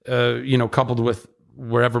 coupled with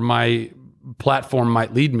wherever my platform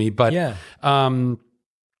might lead me. But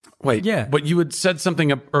but you had said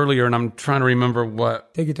something up earlier, and I'm trying to remember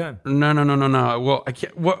what. Take your time. No. Well, I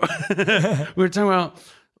can't. What we were talking about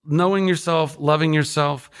knowing yourself, loving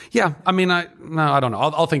yourself. Yeah. I mean, I don't know.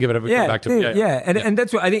 I'll think of it if we come back to it. Yeah. And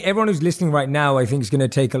that's what I think everyone who's listening right now, I think is going to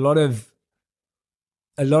take a lot of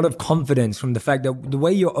confidence from the fact that the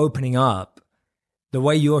way you're opening up, the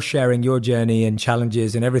way you're sharing your journey and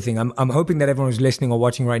challenges and everything, I'm hoping that everyone who's listening or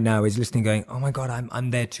watching right now is listening going, oh my God,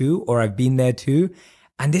 I'm there too, or I've been there too.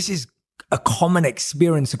 And this is a common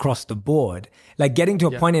experience across the board. Like getting to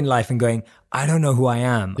a point in life and going, I don't know who I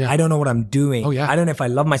am. I don't know what I'm doing. I don't know if I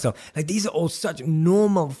love myself. Like these are all such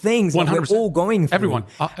normal things that we're all going through. Everyone.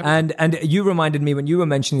 And you reminded me when you were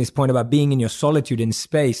mentioning this point about being in your solitude in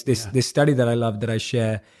space, this study that I love that I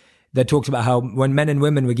share that talks about how when men and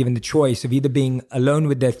women were given the choice of either being alone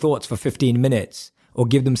with their thoughts for 15 minutes or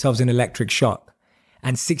give themselves an electric shock,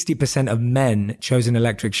 and 60% of men chose an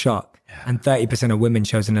electric shock. And 30% of women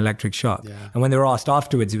chose an electric shock. And when they were asked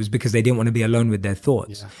afterwards, it was because they didn't want to be alone with their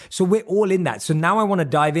thoughts. So we're all in that. So now I want to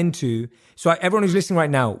dive into, everyone who's listening right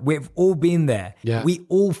now, we've all been there. We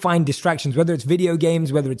all find distractions, whether it's video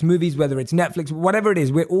games, whether it's movies, whether it's Netflix, whatever it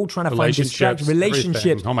is, we're all trying to find distractions. Relationships.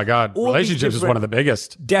 Everything. Oh my God. Relationships is one of the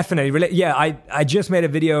biggest. Definitely. I just made a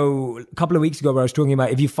video a couple of weeks ago where I was talking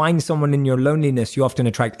about if you find someone in your loneliness, you often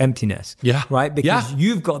attract emptiness. Right? Because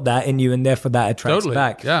you've got that in you and therefore that attracts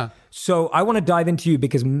back. So I want to dive into you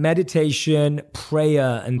because meditation,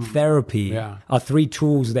 prayer, and therapy are three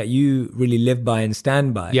tools that you really live by and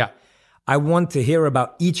stand by. I want to hear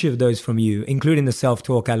about each of those from you, including the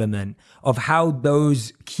self-talk element of how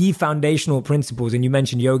those key foundational principles, and you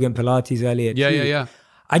mentioned yoga and Pilates earlier too.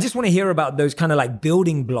 I just want to hear about those kind of like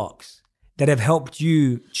building blocks that have helped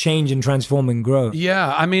you change and transform and grow.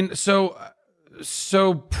 I mean, so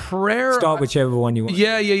prayer. Start whichever one you want.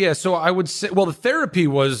 Yeah. So I would say, well, the therapy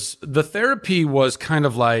was kind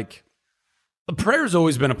of like, prayer's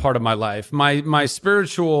always been a part of my life. My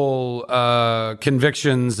spiritual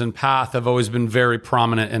convictions and path have always been very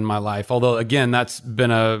prominent in my life. Although again, that's been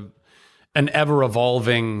an ever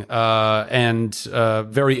evolving and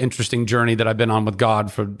very interesting journey that I've been on with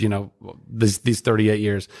God for these 38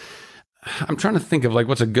 years. I'm trying to think of like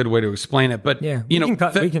what's a good way to explain it, but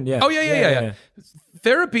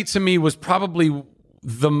therapy to me was probably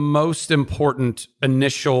the most important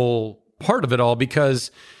initial part of it all,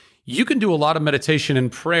 because you can do a lot of meditation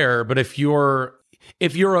and prayer, but if you're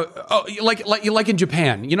like in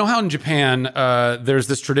Japan, you know how in Japan there's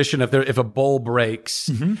this tradition of if a bowl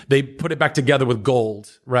breaks, they put it back together with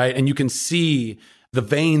gold, right? And you can see the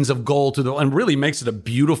veins of gold and really makes it a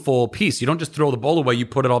beautiful piece. You don't just throw the bowl away, you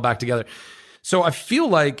put it all back together. So I feel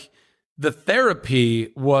like the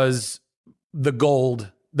therapy was the gold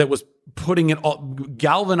that was putting it all,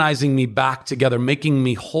 galvanizing me back together, making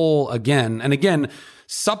me whole again. And again,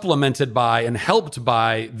 supplemented by and helped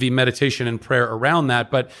by the meditation and prayer around that.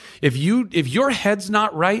 But if your head's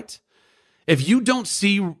not right, if you don't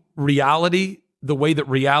see reality the way that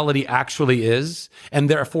reality actually is, and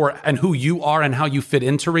therefore, and who you are and how you fit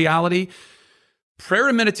into reality, prayer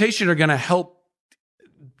and meditation are going to help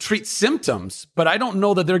treat symptoms, but I don't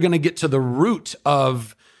know that they're going to get to the root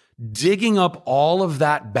of digging up all of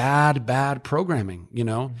that bad programming,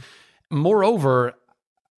 Moreover,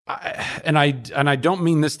 I don't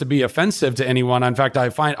mean this to be offensive to anyone. In fact, I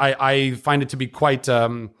find it to be quite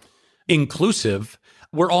inclusive.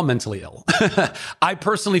 We're all mentally ill. I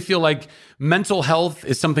personally feel like mental health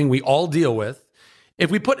is something we all deal with.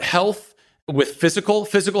 If we put health with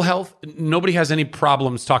physical health, nobody has any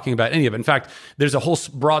problems talking about any of it. In fact, there's a whole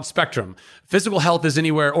broad spectrum. Physical health is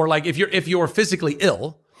anywhere, or like if you're physically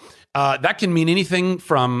ill, that can mean anything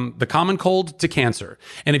from the common cold to cancer.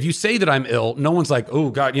 And if you say that I'm ill, no one's like, oh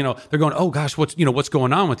God, they're going, oh gosh, what's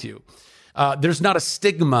going on with you? There's not a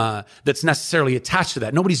stigma that's necessarily attached to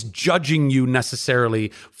that. Nobody's judging you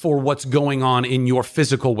necessarily for what's going on in your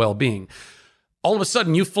physical well-being. All of a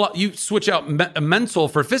sudden, you switch out mental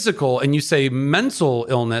for physical, and you say mental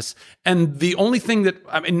illness. And the only thing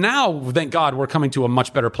now, thank God, we're coming to a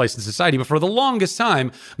much better place in society. But for the longest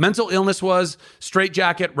time, mental illness was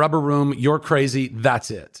straitjacket, rubber room, you're crazy, that's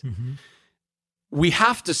it. We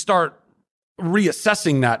have to start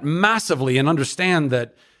reassessing that massively and understand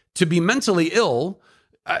that to be mentally ill,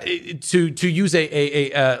 to use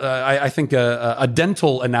I think a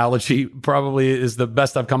dental analogy probably is the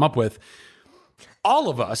best I've come up with. All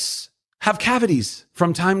of us have cavities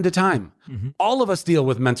from time to time. All of us deal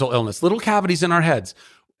with mental illness, little cavities in our heads.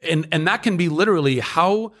 And that can be literally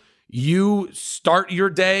how you start your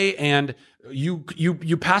day and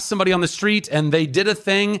you pass somebody on the street and they did a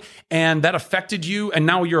thing and that affected you, and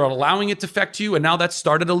now you're allowing it to affect you, and now that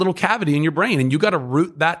started a little cavity in your brain, and you got to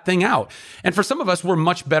root that thing out. And for some of us, we're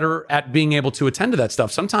much better at being able to attend to that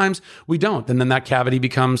stuff. Sometimes we don't, and then that cavity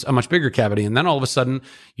becomes a much bigger cavity, and then all of a sudden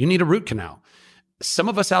you need a root canal. Some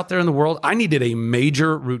of us out there in the world, I needed a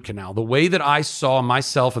major root canal. The way that I saw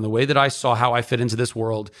myself and the way that I saw how I fit into this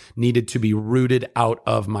world needed to be rooted out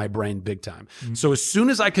of my brain big time. So as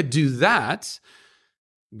soon as I could do that,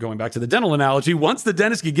 going back to the dental analogy, once the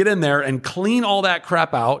dentist could get in there and clean all that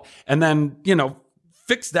crap out and then,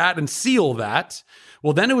 fix that and seal that,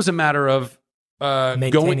 well, then it was a matter of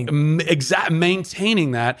maintaining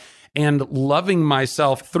that and loving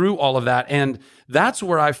myself through all of that. And that's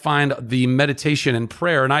where I find the meditation and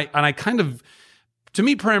prayer. And I kind of, to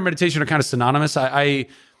me, prayer and meditation are kind of synonymous.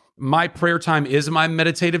 My prayer time is my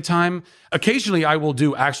meditative time. Occasionally I will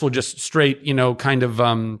do actual just straight, kind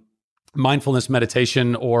of mindfulness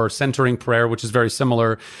meditation or centering prayer, which is very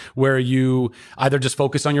similar, where you either just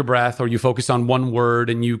focus on your breath or you focus on one word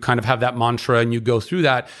and you kind of have that mantra and you go through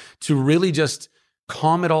that to really just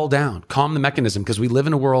calm it all down, calm the mechanism, because we live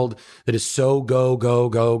in a world that is so go, go,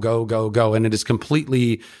 go, go, go, go, and it is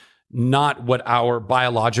completely not what our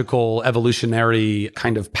biological evolutionary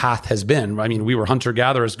kind of path has been. I mean, we were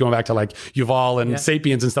hunter-gatherers going back to like Yuval and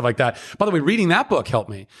Sapiens and stuff like that. By the way, reading that book helped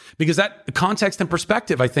me because that context and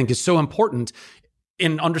perspective, I think, is so important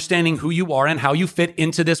in understanding who you are and how you fit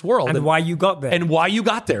into this world. And why you got there. And why you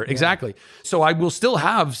got there, exactly. So I will still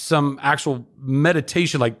have some actual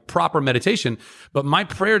meditation, like proper meditation, but my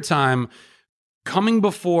prayer time coming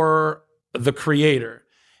before the Creator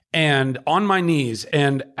and on my knees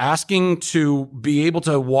and asking to be able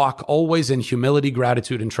to walk always in humility,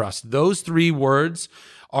 gratitude, and trust. Those three words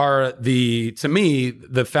are to me,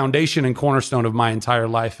 the foundation and cornerstone of my entire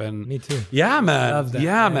life. And me too. Yeah, man. Love that.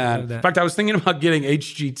 Yeah, man. In fact, I was thinking about getting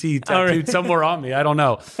HGT tattooed somewhere on me. I don't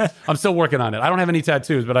know. I'm still working on it. I don't have any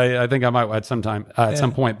tattoos, but I think I might at some time, at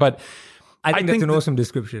some point. But I think that's an awesome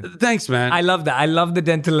description. Thanks, man. I love that. I love the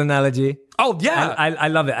dental analogy. Oh, yeah. I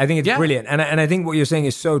love it. I think it's brilliant. And I think what you're saying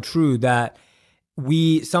is so true, that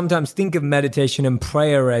we sometimes think of meditation and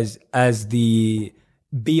prayer as the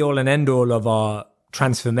be all and end all of our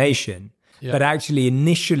transformation. Yeah. But actually,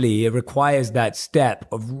 initially, it requires that step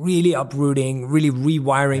of really uprooting, really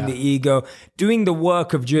rewiring the ego, doing the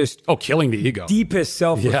work of just killing the ego, deeper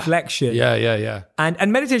self-reflection. Yeah.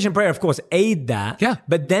 And meditation and prayer, of course, aid that. Yeah.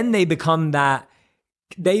 But then they become that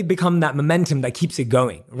momentum that keeps it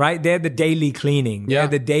going, right? They're the daily cleaning. They're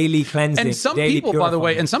the daily cleansing. And some people, by the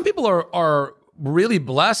way, are really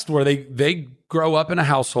blessed where they grow up in a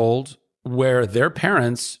household where their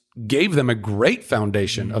parents gave them a great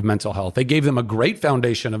foundation of mental health. They gave them a great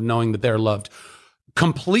foundation of knowing that they're loved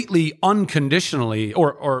completely unconditionally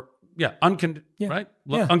right?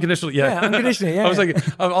 Unconditionally. Yeah. Unconditionally. Yeah. I was like,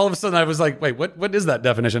 all of a sudden I was like, wait, what is that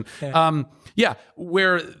definition?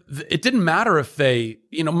 Where it didn't matter if they,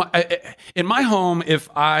 in my home, if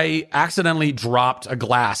I accidentally dropped a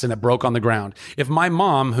glass and it broke on the ground, if my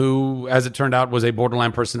mom, who, as it turned out, was a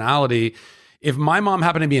borderline personality, if my mom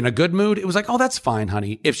happened to be in a good mood, it was like, oh, that's fine,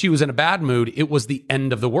 honey. If she was in a bad mood, it was the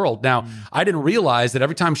end of the world. Now, I didn't realize that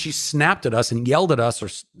every time she snapped at us and yelled at us or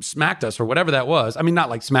smacked us or whatever that was, I mean,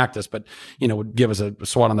 not like smacked us, but, would give us a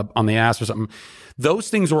swat on the ass or something. Those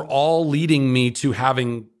things were all leading me to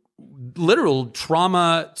having literal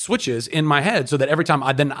trauma switches in my head, so that every time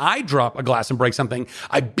I drop a glass and break something,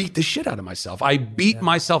 I beat the shit out of myself. I beat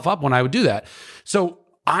myself up when I would do that. So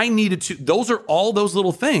I needed to, those are all those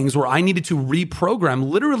little things where I needed to reprogram,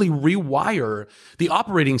 literally rewire the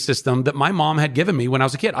operating system that my mom had given me when I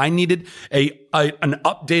was a kid. I needed an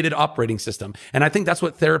updated operating system. And I think that's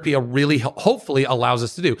what therapy really hopefully allows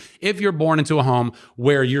us to do. If you're born into a home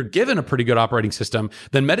where you're given a pretty good operating system,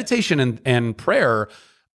 then meditation and prayer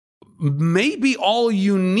may be all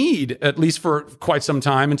you need, at least for quite some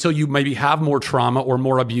time, until you maybe have more trauma or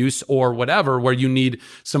more abuse or whatever, where you need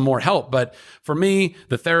some more help. But for me,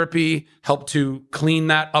 the therapy helped to clean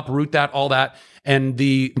that, uproot that, all that. And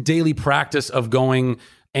the daily practice of going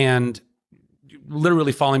and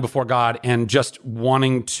literally falling before God and just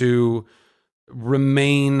wanting to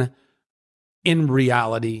remain in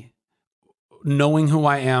reality, knowing who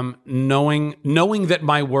I am, knowing that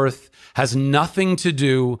my worth has nothing to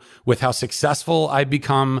do with how successful I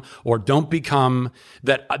become or don't become,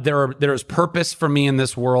 that there is purpose for me in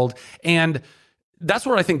this world. And that's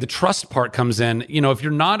where I think the trust part comes in. If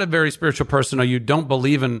you're not a very spiritual person or you don't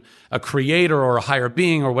believe in a creator or a higher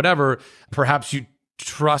being or whatever, perhaps you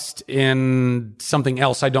trust in something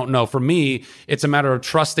else I don't know. For me, it's a matter of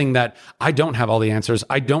trusting that I don't have all the answers.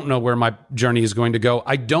 I don't know where my journey is going to go.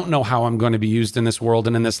 I don't know how I'm going to be used in this world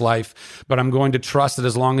and in this life, but I'm going to trust that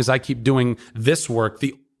as long as I keep doing this work,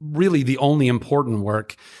 the only important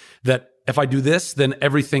work, that if I do this, then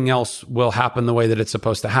everything else will happen the way that it's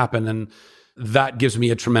supposed to happen. And that gives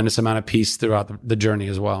me a tremendous amount of peace throughout the journey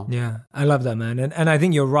as well. Yeah, I love that, man. And I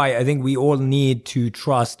think you're right. I think we all need to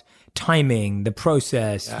trust timing, the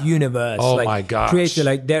process, universe. Oh, like, my gosh. Creator,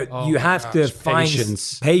 like there, you have to find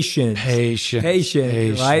patience,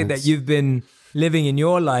 right? That you've been living in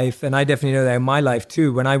your life. And I definitely know that in my life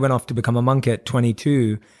too. When I went off to become a monk at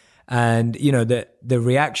 22, and the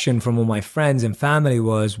reaction from all my friends and family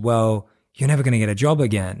was, well, you're never going to get a job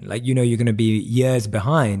again. Like, you're going to be years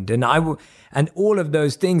behind. And and all of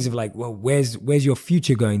those things of like, well, where's your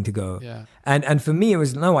future going to go? Yeah. And for me, it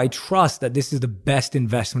was, no, I trust that this is the best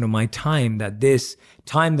investment of my time, that this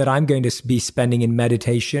time that I'm going to be spending in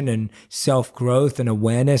meditation and self-growth and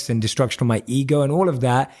awareness and destruction of my ego and all of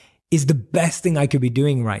that is the best thing I could be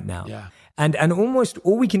doing right now. Yeah. And almost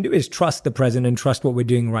all we can do is trust the present and trust what we're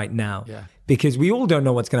doing right now. Yeah. Because we all don't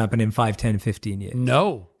know what's going to happen in 5, 10, 15 years.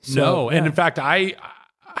 No. Yeah. And in fact,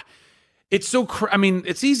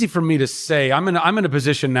 it's easy for me to say. I'm in a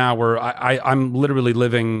position now where I'm literally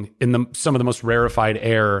living in some of the most rarefied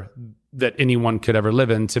air that anyone could ever live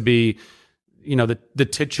in, to be, the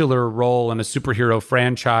titular role in a superhero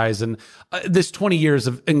franchise, and this 20 years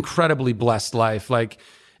of incredibly blessed life. Like,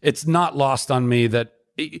 it's not lost on me that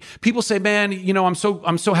people say, man, I'm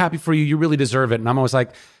so happy for you. You really deserve it. And I'm always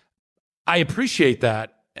like, I appreciate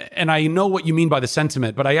that. And I know what you mean by the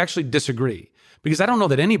sentiment, but I actually disagree, because I don't know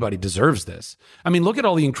that anybody deserves this. I mean, look at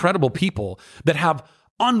all the incredible people that have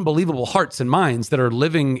unbelievable hearts and minds that are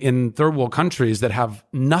living in third world countries that have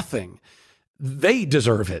nothing. They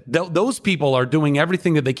deserve it. Those people are doing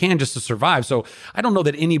everything that they can just to survive. So I don't know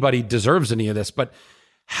that anybody deserves any of this, but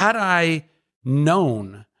had I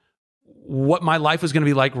known what my life was going to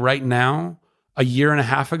be like right now, a year and a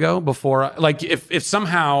half ago, before, like, if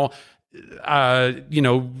somehow,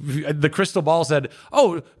 the crystal ball said,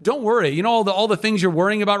 oh, don't worry, all the things you're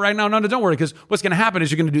worrying about right now, no, don't worry, because what's going to happen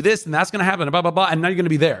is you're going to do this and that's going to happen, and blah, blah, blah, and now you're going to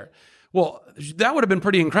be there. Well, that would have been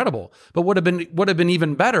pretty incredible. But would have been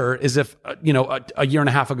even better is if, a year and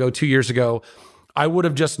a half ago, 2 years ago, I would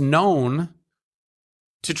have just known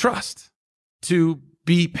to trust, to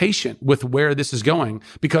be patient with where this is going,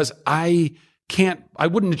 because I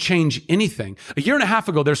wouldn't change anything. A year and a half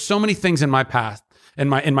ago, there's so many things in my past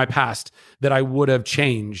that I would have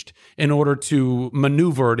changed in order to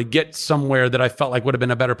maneuver to get somewhere that I felt like would have been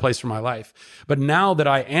a better place for my life. But now that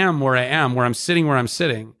I am, where I'm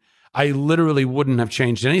sitting, I literally wouldn't have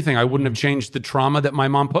changed anything. I wouldn't have changed the trauma that my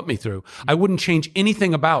mom put me through. I wouldn't change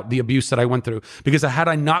anything about the abuse that I went through, because had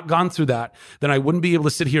I not gone through that, then I wouldn't be able to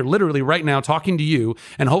sit here literally right now talking to you,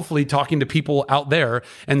 and hopefully talking to people out there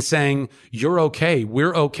and saying, you're okay,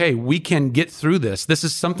 we're okay, we can get through this. This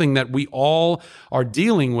is something that we all are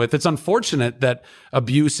dealing with. It's unfortunate that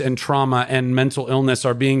abuse and trauma and mental illness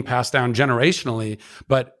are being passed down generationally,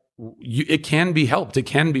 but it can be helped. It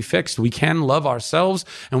can be fixed. We can love ourselves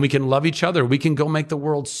and we can love each other. We can go make the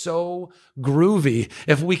world so groovy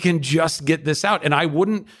if we can just get this out. And I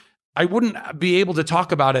wouldn't be able to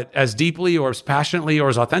talk about it as deeply or as passionately or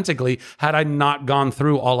as authentically had I not gone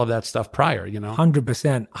through all of that stuff prior,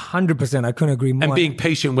 100%. I couldn't agree more. And being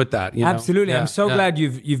patient with that, Absolutely. I'm so glad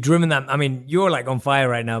you've driven that. I mean, you're like on fire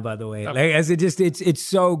right now, by the way. Like, it's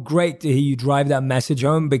so great to hear you drive that message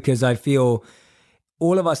home, because I feel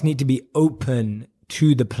all of us need to be open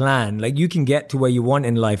to the plan. Like, you can get to where you want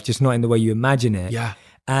in life, just not in the way you imagine it. Yeah.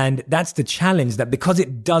 And that's the challenge, that because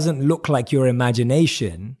it doesn't look like your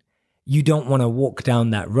imagination, you don't want to walk down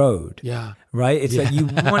that road. Yeah. Right? It's like you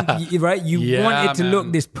want, right? You want it to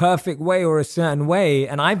look this perfect way or a certain way.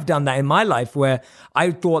 And I've done that in my life, where I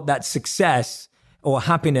thought that success or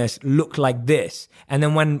happiness looked like this. And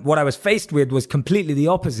then when what I was faced with was completely the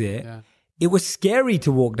opposite, it was scary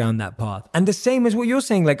to walk down that path. And the same as what you're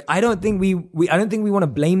saying, like, I don't think we want to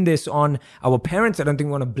blame this on our parents. I don't think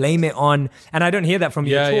we want to blame it on, and I don't hear that from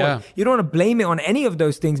you at all. Yeah. You don't want to blame it on any of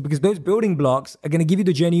those things, because those building blocks are going to give you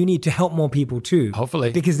the journey you need to help more people too. Hopefully.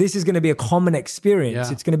 Because this is going to be a common experience.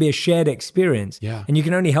 Yeah. It's going to be a shared experience. Yeah. And you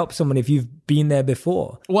can only help someone if you've been there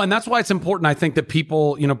before. Well, and that's why it's important, I think, that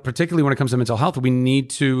people, particularly when it comes to mental health, we need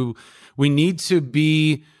to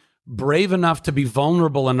be brave enough to be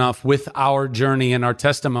vulnerable enough with our journey and our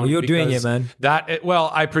testimony. Well, you're doing it, man.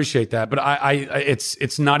 I appreciate that, but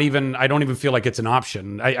it's not even. I don't even feel like it's an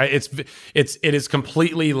option. It is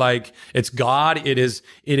completely like it's God. It is.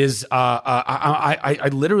 I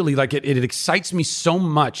literally like it. It excites me so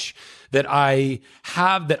much that I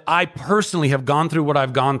personally have gone through what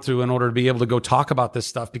I've gone through in order to be able to go talk about this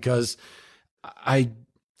stuff, because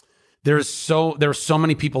there are so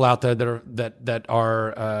many people out there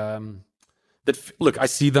look, I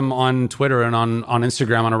see them on Twitter and on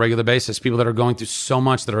Instagram on a regular basis, people that are going through so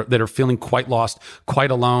much, that are feeling quite lost,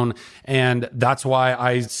 quite alone. And that's why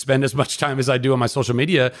I spend as much time as I do on my social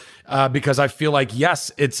media, because I feel like,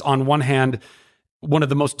 yes, it's on one hand, one of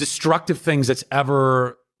the most destructive things that's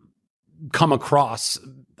ever come across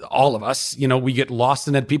all of us. We get lost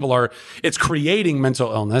in it. It's creating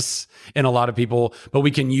mental illness in a lot of people, but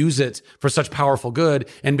we can use it for such powerful good,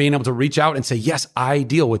 and being able to reach out and say, yes, I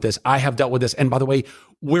deal with this. I have dealt with this. And by the way,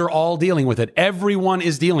 we're all dealing with it. Everyone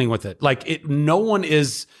is dealing with it. No one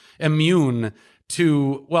is immune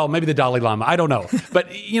to, well, maybe the Dalai Lama. I don't know.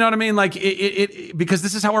 But you know what I mean? Because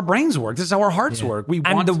this is how our brains work. This is how our hearts work.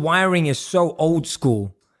 The wiring is so old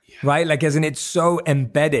school. Right? As in, it's so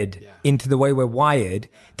embedded into the way we're wired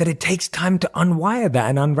that it takes time to unwire that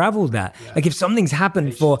and unravel that. Yeah. If something's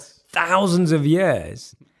happened for thousands of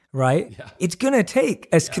years, right? Yeah. It's going to take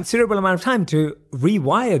a considerable amount of time to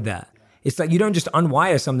rewire that. It's like you don't just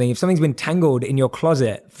unwire something. If something's been tangled in your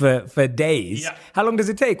closet for days, how long does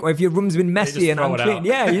it take? Or if your room's been messy and unclean,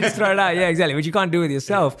 you just throw it out. Yeah, exactly. Which you can't do with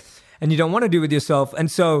yourself, and you don't want to do with yourself.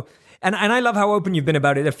 And so, and I love how open you've been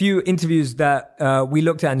about it. A few interviews that we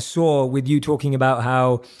looked at and saw with you talking about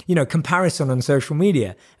how, comparison on social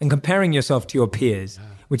media and comparing yourself to your peers,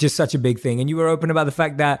 which is such a big thing. And you were open about the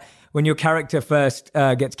fact that when your character first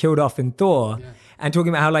gets killed off in Thor, and talking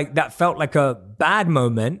about how that felt like a bad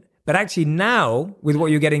moment, but actually now with what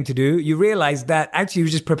you're getting to do, you realize that actually it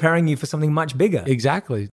was just preparing you for something much bigger.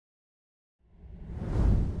 Exactly.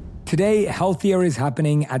 Today, healthier is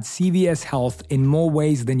happening at CVS Health in more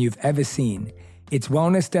ways than you've ever seen. It's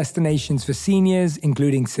wellness destinations for seniors,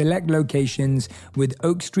 including select locations with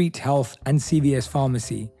Oak Street Health and CVS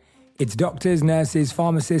Pharmacy. It's doctors, nurses,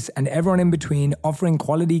 pharmacists, and everyone in between offering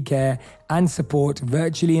quality care and support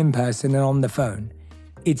virtually, in person, and on the phone.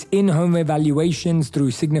 It's in-home evaluations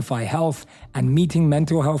through Signify Health and meeting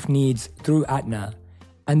mental health needs through Aetna.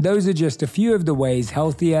 And those are just a few of the ways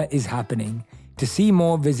healthier is happening. To see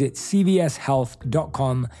more, visit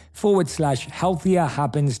cvshealth.com/healthier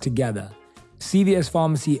happens together. CVS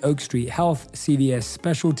Pharmacy, Oak Street Health, CVS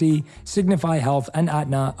Specialty, Signify Health, and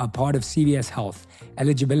Aetna are part of CVS Health.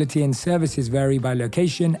 Eligibility and services vary by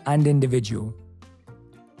location and individual.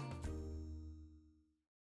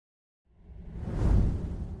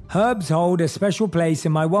 Herbs hold a special place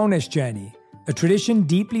in my wellness journey, a tradition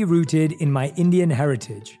deeply rooted in my Indian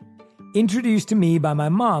heritage. Introduced to me by my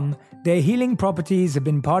mom, their healing properties have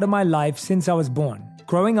been part of my life since I was born.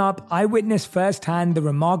 Growing up, I witnessed firsthand the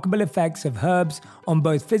remarkable effects of herbs on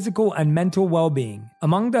both physical and mental well-being.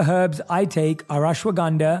 Among the herbs I take are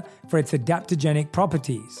ashwagandha for its adaptogenic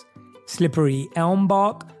properties, slippery elm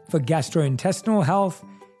bark for gastrointestinal health.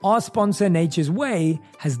 Our sponsor, Nature's Way,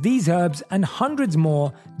 has these herbs and hundreds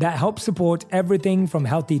more that help support everything from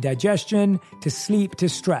healthy digestion to sleep to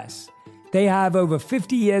stress. They have over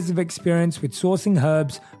 50 years of experience with sourcing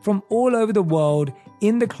herbs from all over the world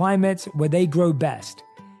in the climates where they grow best.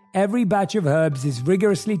 Every batch of herbs is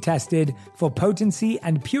rigorously tested for potency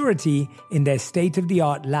and purity in their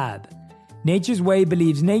state-of-the-art lab. Nature's Way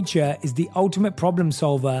believes nature is the ultimate problem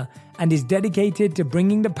solver and is dedicated to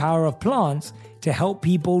bringing the power of plants to help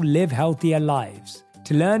people live healthier lives.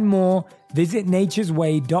 To learn more, visit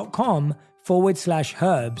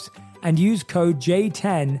naturesway.com/herbs and use code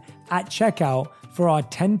J10 at checkout for our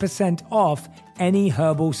 10% off any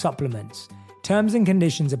herbal supplements. Terms and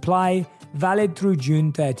conditions apply, valid through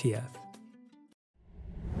June 30th.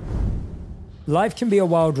 Life can be a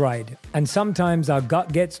wild ride, and sometimes our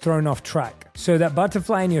gut gets thrown off track. So that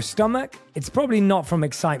butterfly in your stomach, it's probably not from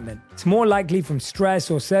excitement. It's more likely from stress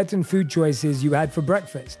or certain food choices you had for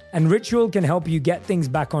breakfast. And Ritual can help you get things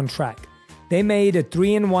back on track. They made a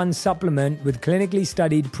 3-in-1 supplement with clinically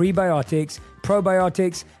studied prebiotics,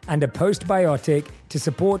 probiotics, and a postbiotic to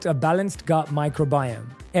support a balanced gut microbiome.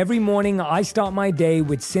 Every morning, I start my day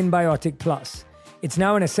with Synbiotic Plus. It's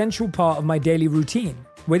now an essential part of my daily routine.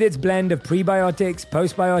 With its blend of prebiotics,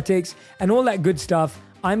 postbiotics, and all that good stuff,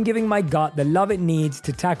 I'm giving my gut the love it needs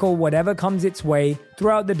to tackle whatever comes its way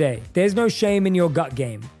throughout the day. There's no shame in your gut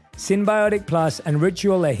game. Synbiotic Plus and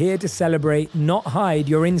Ritual are here to celebrate, not hide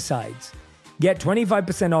your insides. Get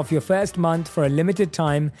 25% off your first month for a limited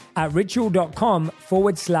time at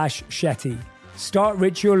ritual.com/Shetty. Start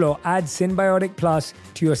Ritual or add Synbiotic Plus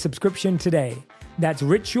to your subscription today. That's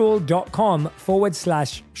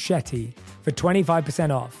ritual.com/Shetty for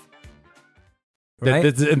 25% off.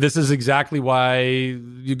 Right? This is exactly why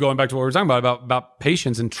you're going back to what we were talking about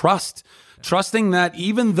patience and trust. Trusting that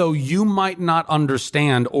even though you might not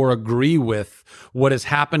understand or agree with what is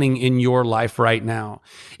happening in your life right now,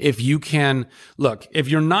 if you can, look, if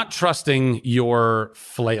you're not trusting, you're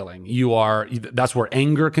flailing. That's where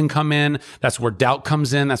anger can come in. That's where doubt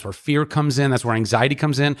comes in. That's where fear comes in. That's where anxiety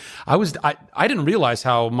comes in. I didn't realize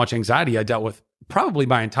how much anxiety I dealt with probably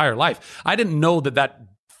my entire life. I didn't know that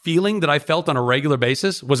feeling that I felt on a regular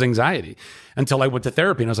basis was anxiety until I went to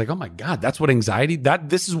therapy. And I was like, oh my God, that's what anxiety,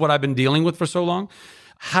 this is what I've been dealing with for so long.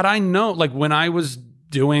 Had I known, like when I was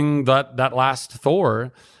doing that last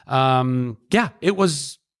Thor, it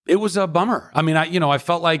was a bummer. I mean, I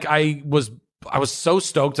felt like I was so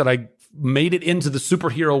stoked that I made it into the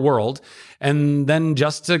superhero world. And then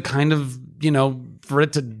just to kind of, for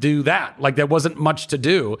it to do that, like there wasn't much to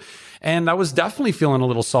do. And I was definitely feeling a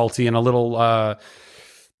little salty and a little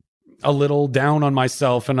down on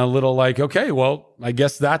myself and a little like, okay, well, I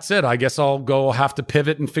guess that's it. I guess I'll have to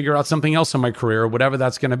pivot and figure out something else in my career or whatever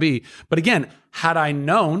that's going to be. But again, had I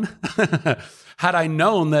known that,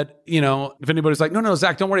 if anybody's like, no,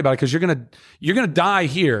 Zach, don't worry about it because you're going to die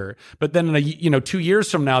here. But then, 2 years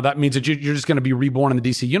from now, that means that you're just going to be reborn in the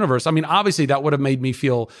DC universe. I mean, obviously that would have made me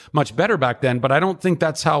feel much better back then, but I don't think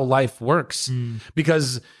that's how life works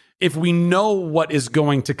because if we know what is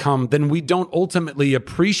going to come, then we don't ultimately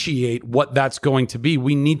appreciate what that's going to be.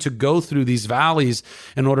 We need to go through these valleys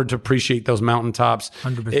in order to appreciate those mountaintops.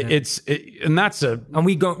 100%. And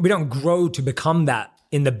we don't grow to become that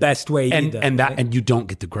in the best way either. And you don't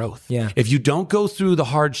get the growth. Yeah. If you don't go through the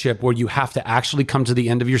hardship where you have to actually come to the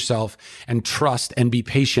end of yourself and trust and be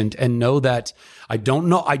patient and know that I don't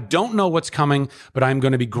know what's coming, but I'm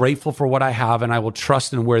going to be grateful for what I have and I will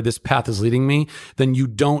trust in where this path is leading me, then you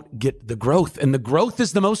don't get the growth. And the growth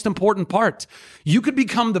is the most important part. You could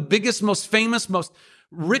become the biggest, most famous, most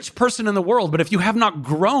rich person in the world, but if you have not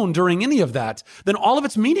grown during any of that, then all of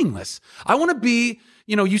it's meaningless. I want to be,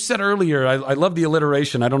 you said earlier, I love the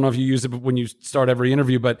alliteration. I don't know if you use it when you start every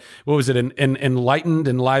interview, but what was it? Enlightened,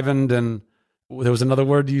 enlivened, and there was another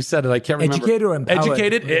word you said that I can't remember. Educated or empowered.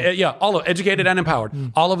 Educated, all of educated and empowered.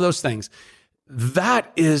 All of those things.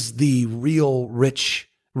 That is the real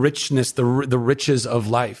richness, the riches of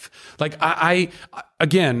life. Like I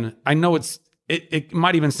know it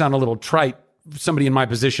might even sound a little trite, somebody in my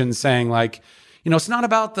position saying like, it's not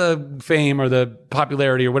about the fame or the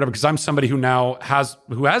popularity or whatever, because I'm somebody who now has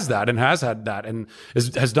that and has had that and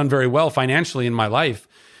has done very well financially in my life.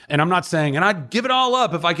 And I'm not saying, and I'd give it all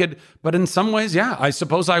up if I could, but in some ways, yeah, I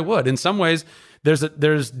suppose I would. In some ways,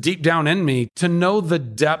 there's deep down in me to know the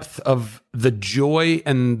depth of the joy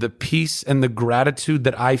and the peace and the gratitude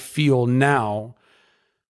that I feel now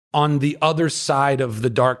on the other side of the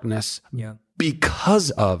darkness because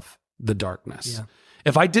of the darkness. Yeah.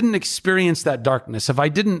 If I didn't experience that darkness, if I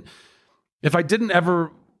didn't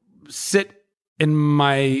ever sit in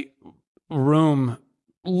my room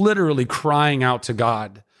literally crying out to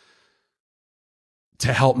God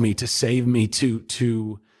to help me, to save me,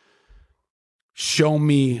 to show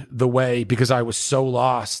me the way because I was so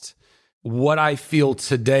lost, what I feel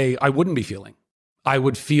today, I wouldn't be feeling. I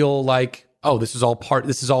would feel like, oh, this is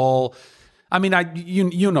all, I mean,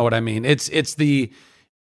 you know what I mean? It's the,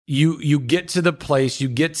 you get to the place,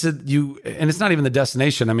 and it's not even the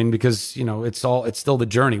destination. I mean, because it's still the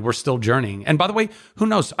journey. We're still journeying. And by the way, who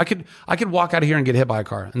knows? I could walk out of here and get hit by a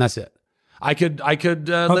car, and that's it. I could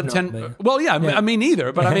live 10. Man. Well, yeah, I mean,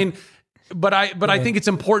 neither. But I mean, I think it's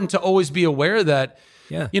important to always be aware that,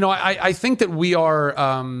 I think that we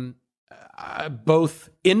are both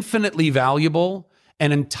infinitely valuable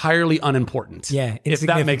and entirely unimportant. Yeah, if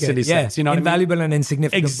that makes any sense. You know what invaluable I mean? And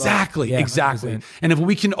insignificant. Exactly, exactly. 100%. And if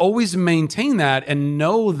we can always maintain that and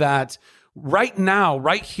know that right now,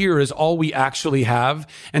 right here is all we actually have,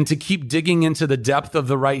 and to keep digging into the depth of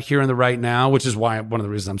the right here and the right now, which is why one of the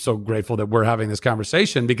reasons I'm so grateful that we're having this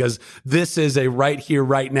conversation, because this is a right here,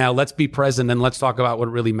 right now. Let's be present and let's talk about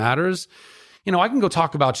what really matters. I can go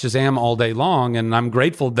talk about Shazam all day long, and I'm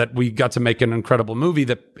grateful that we got to make an incredible movie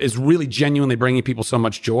that is really genuinely bringing people so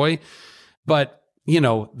much joy. But,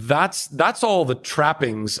 that's all the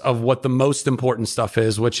trappings of what the most important stuff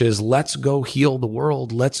is, which is let's go heal the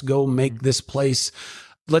world. Let's go make this place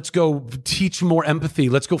go teach more empathy.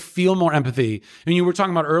 Let's go feel more empathy. And you were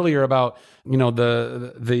talking about earlier about,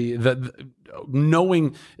 the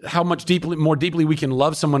knowing how much more deeply we can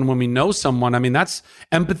love someone when we know someone. I mean, that's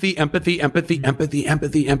empathy, empathy. Oh God,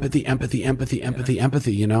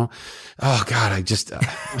 I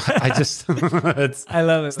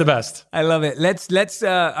love it. It's the best. I love it.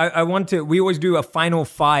 I want to, we always do a final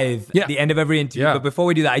 5 at the end of every interview. Yeah. But before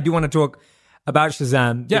we do that, I do want to talk about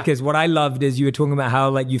Shazam, because what I loved is you were talking about how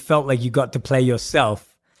like you felt like you got to play yourself.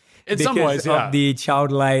 In some ways, of the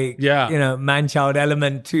childlike, man-child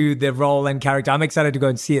element to the role and character. I'm excited to go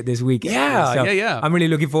and see it this week. I'm really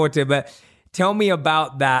looking forward to it. But tell me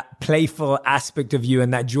about that playful aspect of you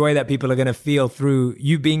and that joy that people are going to feel through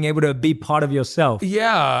you being able to be part of yourself.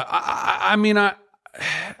 Yeah, I mean,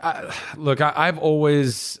 look, I've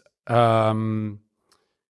always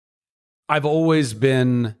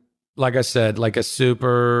been, like I said, like a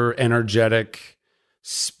super energetic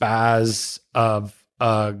spaz of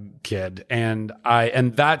a kid, and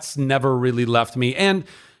that's never really left me. And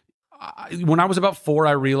when I was about 4,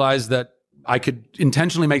 I realized that I could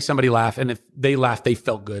intentionally make somebody laugh, and if they laughed, they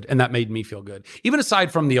felt good, and that made me feel good. Even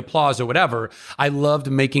aside from the applause or whatever, I loved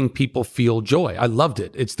making people feel joy. I loved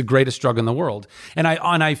it. It's the greatest drug in the world. And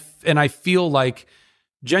I feel like,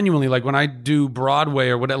 genuinely, like when I do Broadway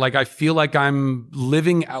or whatever, like I feel like I'm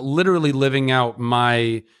literally living out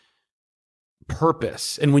my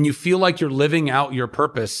purpose. And when you feel like you're living out your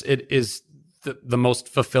purpose, it is the most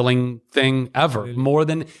fulfilling thing ever, more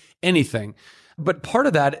than anything. But part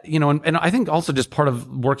of that, and I think also just part of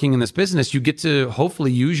working in this business, you get to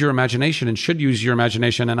hopefully use your imagination and should use your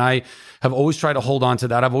imagination. And I have always tried to hold on to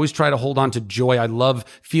that. I've always tried to hold on to joy. I love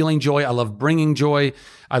feeling joy. I love bringing joy.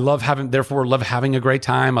 I love having a great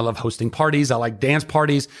time. I love hosting parties. I like dance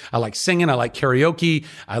parties. I like singing. I like karaoke.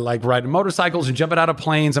 I like riding motorcycles and jumping out of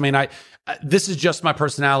planes. I mean, this is just my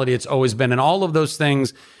personality. It's always been. And all of those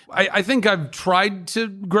things, I think I've tried to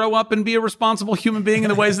grow up and be a responsible human being in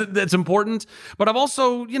the ways that's important. But I've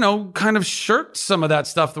also, kind of shirked some of that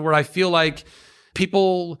stuff where I feel like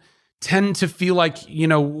people tend to feel like,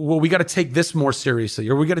 well, we got to take this more seriously,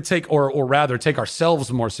 or we got to take, or rather take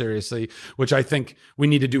ourselves more seriously, which I think we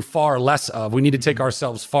need to do far less of. We need to take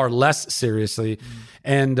ourselves far less seriously.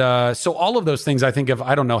 And so all of those things I think have,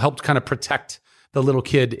 helped kind of protect the little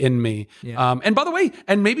kid in me. Yeah. And by the way,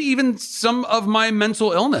 and maybe even some of my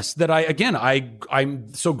mental illness that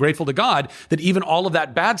I'm so grateful to God that even all of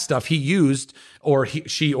that bad stuff he used, or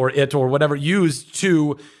she or it or whatever used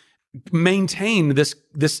to maintain this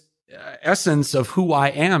essence of who I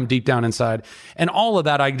am deep down inside. And all of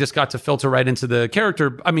that I just got to filter right into the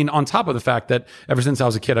character. I mean, on top of the fact that ever since I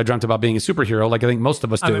was a kid, I dreamt about being a superhero, like I think most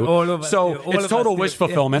of us do. It's total wish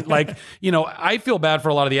fulfillment. Yeah. Like, I feel bad for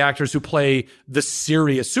a lot of the actors who play the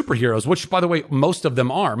serious superheroes, which, by the way, most of them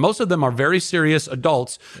are. Most of them are very serious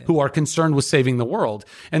adults who are concerned with saving the world.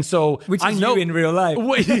 And so which is you in real life.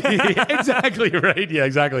 Exactly, right? Yeah,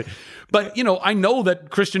 exactly. But, I know that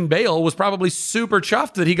Christian Bale was probably super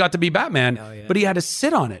chuffed that he got to be Batman, but he had to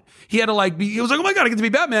sit on it. He had to he was like, oh my God, I get to be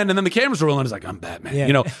Batman. And then the cameras were rolling. He's like, I'm Batman.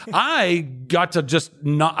 Yeah. I got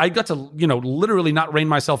to literally not rein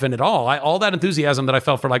myself in at all. All that enthusiasm that I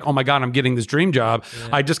felt for like, oh my God, I'm getting this dream job. Yeah.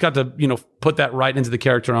 I just got to, put that right into the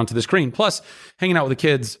character onto the screen. Plus hanging out with the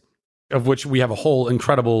kids, of which we have a whole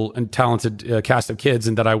incredible and talented cast of kids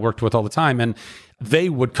and that I worked with all the time. And they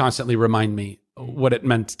would constantly remind me what it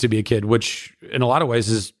meant to be a kid, which in a lot of ways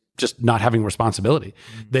is just not having responsibility.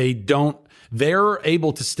 They're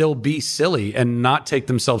able to still be silly and not take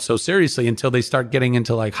themselves so seriously until they start getting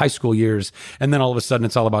into like high school years. And then all of a sudden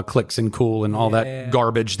it's all about clicks and cool and all that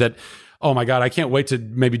garbage that, oh my God, I can't wait to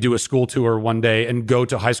maybe do a school tour one day and go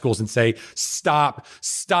to high schools and say, stop,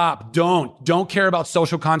 don't care about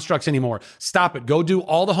social constructs anymore. Stop it. Go do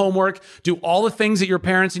all the homework, do all the things that your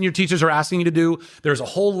parents and your teachers are asking you to do. There's a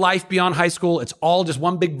whole life beyond high school. It's all just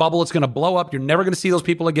one big bubble. It's going to blow up. You're never going to see those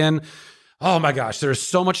people again. Oh my gosh, there's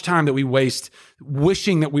so much time that we waste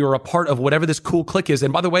wishing that we were a part of whatever this cool clique is.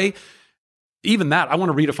 And by the way, even that, I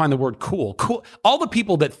want to redefine the word cool. Cool. All the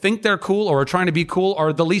people that think they're cool or are trying to be cool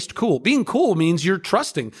are the least cool. Being cool means you're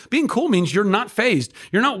trusting. Being cool means you're not fazed.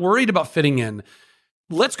 You're not worried about fitting in.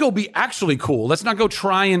 Let's go be actually cool. Let's not go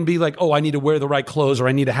try and be like, oh, I need to wear the right clothes or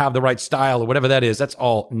I need to have the right style or whatever that is. That's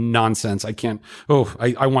all nonsense. I can't.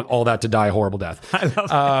 I want all that to die a horrible death. I love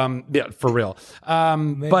that. Yeah, for real.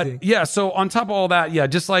 But yeah, so on top of all that, yeah,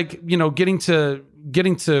 just like, getting to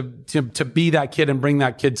be that kid and bring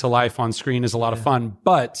that kid to life on screen is a lot of fun.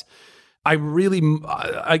 But I really,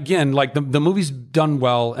 again, like the movie's done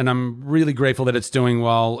well, and I'm really grateful that it's doing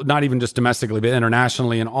well, not even just domestically, but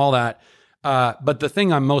internationally and all that. But the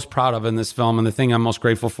thing I'm most proud of in this film and the thing I'm most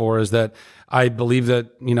grateful for is that I believe that,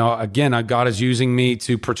 again, God is using me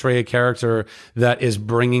to portray a character that is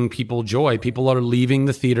bringing people joy. People are leaving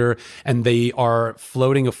the theater and they are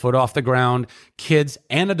floating a foot off the ground. Kids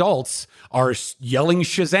and adults are yelling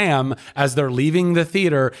Shazam as they're leaving the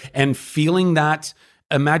theater and feeling that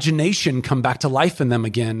imagination come back to life in them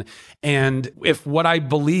again. And if what I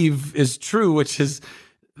believe is true, which is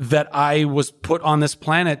that I was put on this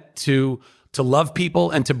planet to love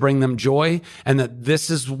people and to bring them joy, and that this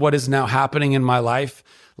is what is now happening in my life,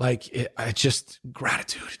 I just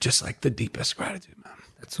gratitude, just like the deepest gratitude, man.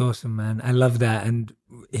 That's awesome, man. I love that. And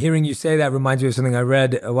hearing you say that reminds me of something I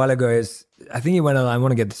read a while ago. I think it went along, I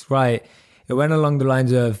want to get this right. It went along the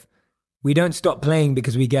lines of, we don't stop playing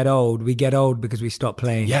because we get old. We get old because we stop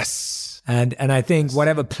playing. Yes. And I think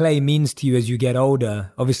whatever play means to you as you get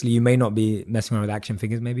older, obviously you may not be messing around with action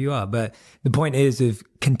figures, maybe you are, but the point is of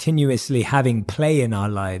continuously having play in our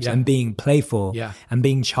lives and being playful and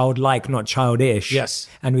being childlike, not childish. Yes.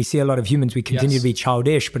 And we see a lot of humans, we continue to be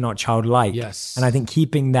childish, but not childlike. Yes. And I think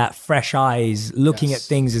keeping that fresh eyes, looking at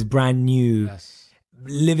things as brand new,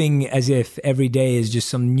 living as if every day is just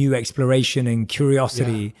some new exploration and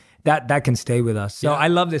curiosity, that can stay with us. So I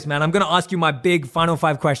love this, man. I'm going to ask you my big final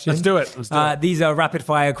 5 questions. Let's do it. These are rapid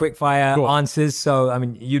fire, quick fire answers. So, I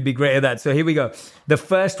mean, you'd be great at that. So here we go. The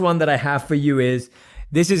first one that I have for you is,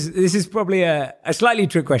 this is probably a slightly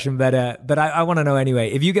trick question, but I want to know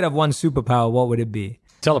anyway. If you could have one superpower, what would it be?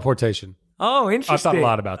 Teleportation. Oh, interesting. I've thought a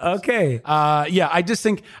lot about this. Okay.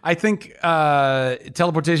 I think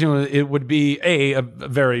teleportation, it would be a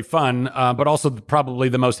very fun, but also probably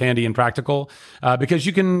the most handy and practical, because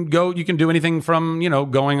you can do anything from,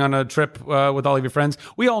 going on a trip with all of your friends.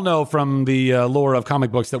 We all know from the lore of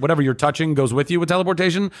comic books that whatever you're touching goes with you with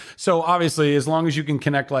teleportation. So obviously, as long as you can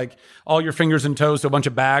connect like all your fingers and toes to a bunch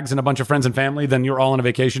of bags and a bunch of friends and family, then you're all on a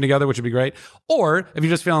vacation together, which would be great. Or if you're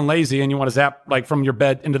just feeling lazy and you want to zap like from your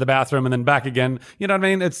bed into the bathroom and then back again, you know what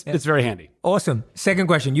I mean? It's very handy. Awesome. Second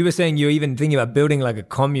question. You were saying you're even thinking about building like a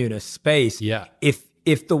commune, a space. Yeah.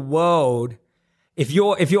 If the world, if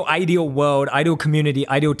your ideal world, ideal community,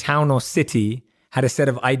 ideal town or city had a set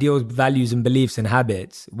of ideals, values, and beliefs and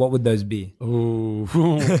habits, what would those be? Ooh.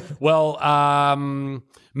 Well,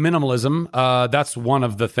 minimalism. That's one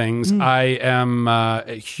of the things. I am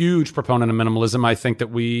a huge proponent of minimalism. I think that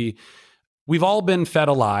we've all been fed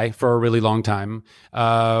a lie for a really long time,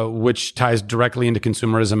 which ties directly into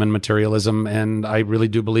consumerism and materialism. And I really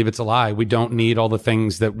do believe it's a lie. We don't need all the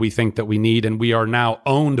things that we think that we need, and we are now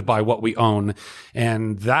owned by what we own.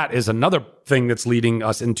 And that is another thing that's leading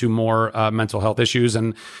us into more mental health issues.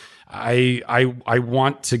 And I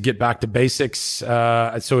want to get back to basics.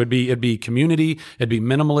 So it'd be community, it'd be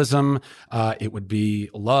minimalism, it would be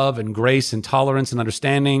love and grace and tolerance and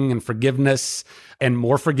understanding and forgiveness and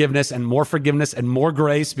more forgiveness and more forgiveness and more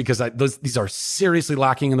grace, because these are seriously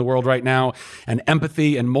lacking in the world right now, and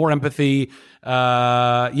empathy and more empathy.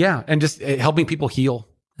 And just helping people heal.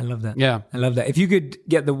 I love that. Yeah. I love that. If you could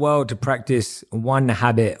get the world to practice one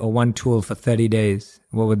habit or one tool for 30 days,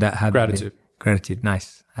 what would that habit Gratitude. be? Gratitude.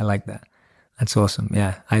 Nice. I like that. That's awesome.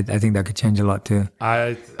 Yeah. I think that could change a lot too.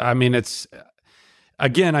 I mean, it's,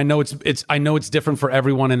 again, I know it's different for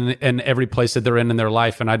everyone in every place that they're in their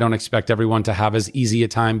life. And I don't expect everyone to have as easy a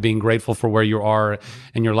time being grateful for where you are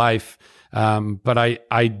in your life. But I,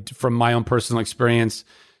 from my own personal experience,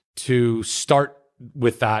 to start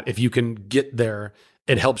with that, if you can get there,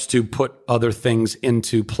 it helps to put other things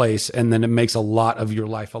into place, and then it makes a lot of your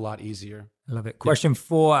life a lot easier. I love it. Question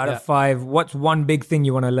 4 out of 5. What's one big thing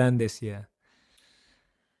you want to learn this year?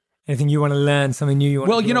 Anything you want to learn? Something new you want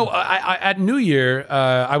to learn? Well, I at New Year,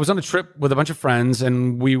 I was on a trip with a bunch of friends,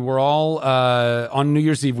 and we were all, on New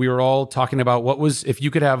Year's Eve, we were all talking about if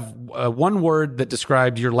you could have one word that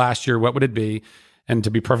described your last year, what would it be? And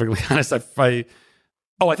to be perfectly honest, I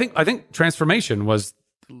think transformation was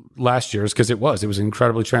last year's, because it was an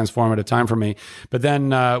incredibly transformative time for me. But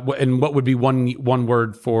then, and what would be one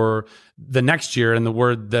word for the next year? And the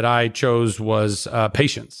word that I chose was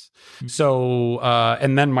patience. So,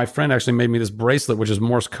 and then my friend actually made me this bracelet, which is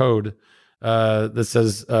Morse code, that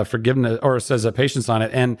says forgiveness, or it says patience on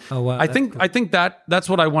it. And I think that's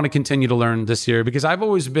what I want to continue to learn this year, because I've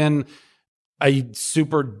always been a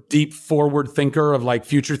super deep forward thinker of like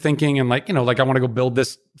future thinking, and like, like I want to go build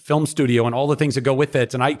this film studio and all the things that go with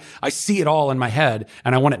it. And I see it all in my head,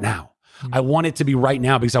 and I want it now. I want it to be right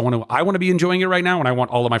now because I want to be enjoying it right now, and I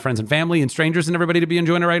want all of my friends and family and strangers and everybody to be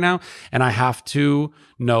enjoying it right now. And I have to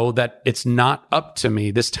know that it's not up to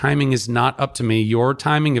me. This timing is not up to me. Your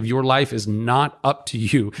timing of your life is not up to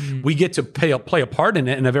you. We get to play a part in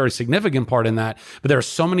it, and a very significant part in that. But there are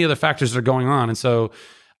so many other factors that are going on, and so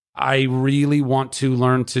I really want to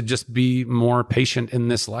learn to just be more patient in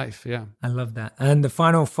this life. Yeah, I love that. And the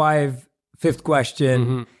final fifth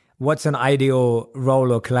question. What's an ideal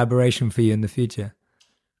role or collaboration for you in the future?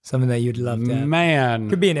 Something that you'd love to have. Man.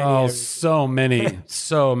 Could be in any area. So many.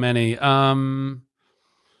 So many. I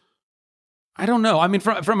don't know. I mean,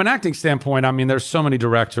 from an acting standpoint, I mean, there's so many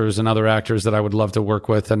directors and other actors that I would love to work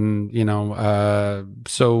with. And,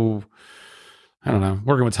 so I don't know.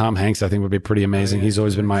 Working with Tom Hanks, I think, would be pretty amazing. He's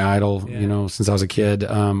always been my idol, since I was a kid.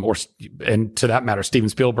 And to that matter, Steven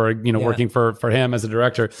Spielberg, working for him as a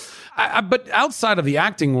director. But outside of the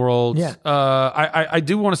acting world, I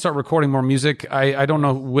do want to start recording more music. I don't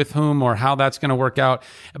know with whom or how that's going to work out.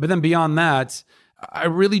 But then beyond that, I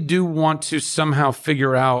really do want to somehow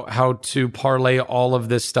figure out how to parlay all of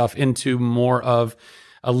this stuff into more of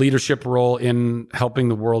a leadership role in helping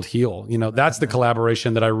the world heal. That's the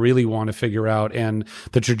collaboration that I really want to figure out, and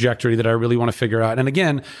the trajectory that I really want to figure out. And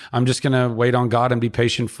again, I'm just going to wait on God and be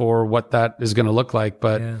patient for what that is going to look like.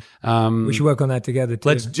 But we should work on that together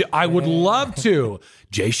too. I would love to.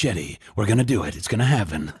 Jay Shetty, we're going to do it. It's going to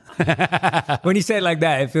happen. When you say it like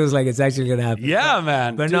that, it feels like it's actually going to happen. Yeah,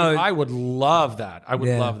 man. But dude, no, I would love that. I would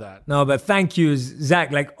love that. No, but thank you,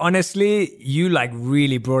 Zach. Like, honestly, you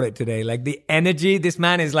really brought it today. Like, the energy, this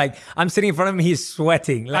man is like, I'm sitting in front of him, he's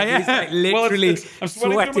sweating. Like, he's like literally I'm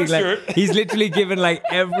sweating. Like, he's literally given like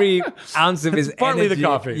every ounce of his energy. Partly the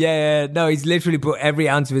coffee. Yeah. No, he's literally put every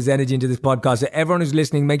ounce of his energy into this podcast. So everyone who's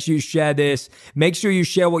listening, make sure you share this. Make sure you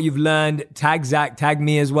share what you've learned. Tag Zach, tag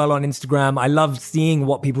me as well on Instagram. I love seeing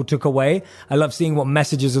what people took away. I love seeing what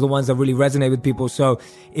messages are the ones that really resonate with people. So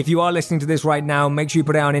if you are listening to this right now, make sure you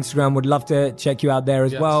put it on Instagram. Would love to check you out there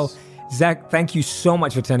as well. Zach, thank you so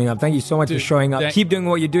much for turning up. Thank you so much for showing up. Keep doing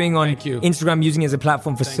what you're doing on Instagram, using it as a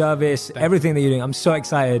platform for service, everything that you're doing. I'm so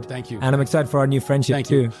excited. Thank you. And I'm excited for our new friendship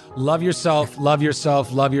too. Love yourself, love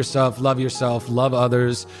yourself, love yourself, love yourself, love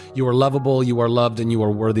others. You are lovable, you are loved, and you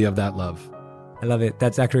are worthy of that love. I love it.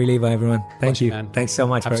 That's Zachary Levi, everyone. Thank you. Man. Thanks so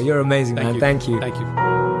much, bro. You're amazing, man. Thank you. Thank you.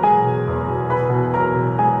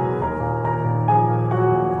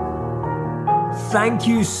 Thank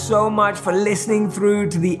you so much for listening through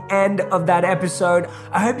to the end of that episode.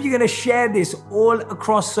 I hope you're going to share this all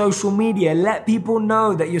across social media. Let people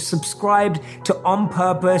know that you're subscribed to On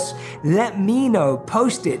Purpose. Let me know.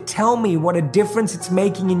 Post it. Tell me what a difference it's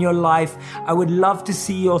making in your life. I would love to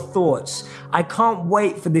see your thoughts. I can't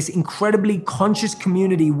wait for this incredibly conscious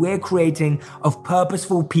community we're creating of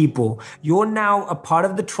purposeful people. You're now a part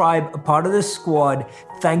of the tribe, a part of the squad.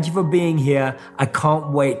 Thank you for being here. I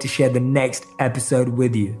can't wait to share the next episode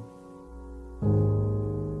with you.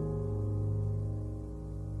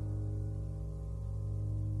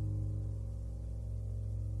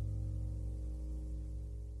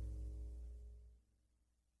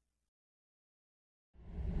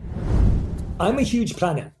 I'm a huge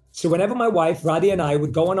planner. So whenever my wife, Radhi, and I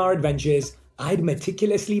would go on our adventures, I'd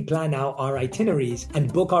meticulously plan out our itineraries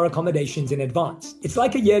and book our accommodations in advance. It's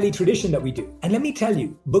like a yearly tradition that we do. And let me tell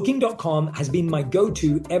you, Booking.com has been my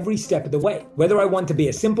go-to every step of the way. Whether I want to be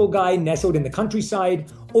a simple guy nestled in the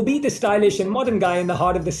countryside or be the stylish and modern guy in the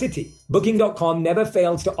heart of the city, Booking.com never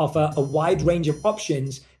fails to offer a wide range of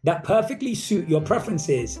options that perfectly suit your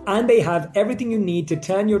preferences. And they have everything you need to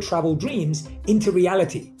turn your travel dreams into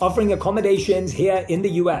reality, offering accommodations here in the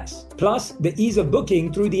US. Plus, the ease of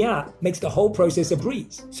booking through the app makes the whole process a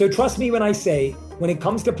breeze. So trust me when I say, when it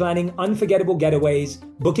comes to planning unforgettable getaways,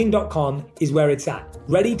 Booking.com is where it's at.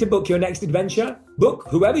 Ready to book your next adventure? Book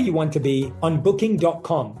whoever you want to be on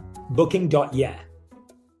Booking.com. Booking.yeah.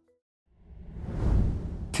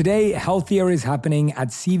 Today, healthier is happening at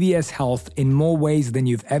CVS Health in more ways than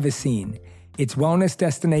you've ever seen. It's wellness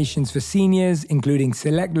destinations for seniors, including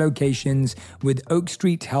select locations with Oak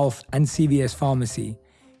Street Health and CVS Pharmacy.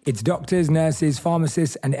 It's doctors, nurses,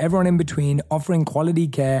 pharmacists, and everyone in between offering quality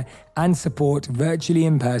care and support virtually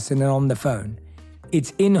in person and on the phone.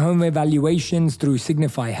 It's in-home evaluations through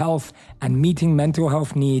Signify Health and meeting mental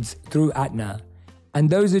health needs through Aetna. And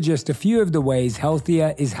those are just a few of the ways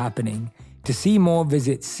healthier is happening. To see more,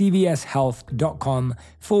 visit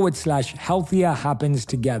cvshealth.com/healthier happens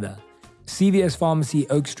together. CVS Pharmacy,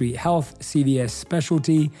 Oak Street Health, CVS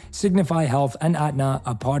Specialty, Signify Health, and Aetna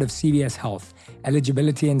are part of CVS Health.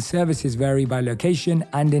 Eligibility and services vary by location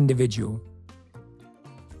and individual.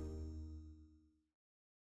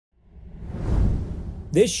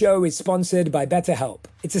 This show is sponsored by BetterHelp.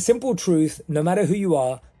 It's a simple truth, no matter who you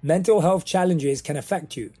are, mental health challenges can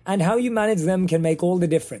affect you, and how you manage them can make all the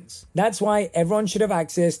difference. That's why everyone should have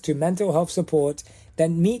access to mental health support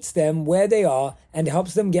that meets them where they are and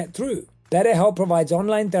helps them get through. BetterHelp provides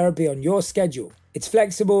online therapy on your schedule. It's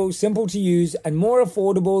flexible, simple to use, and more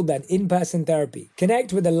affordable than in-person therapy.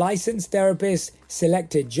 Connect with a licensed therapist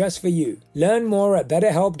selected just for you. Learn more at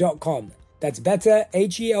betterhelp.com. That's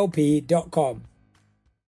betterhelp.com.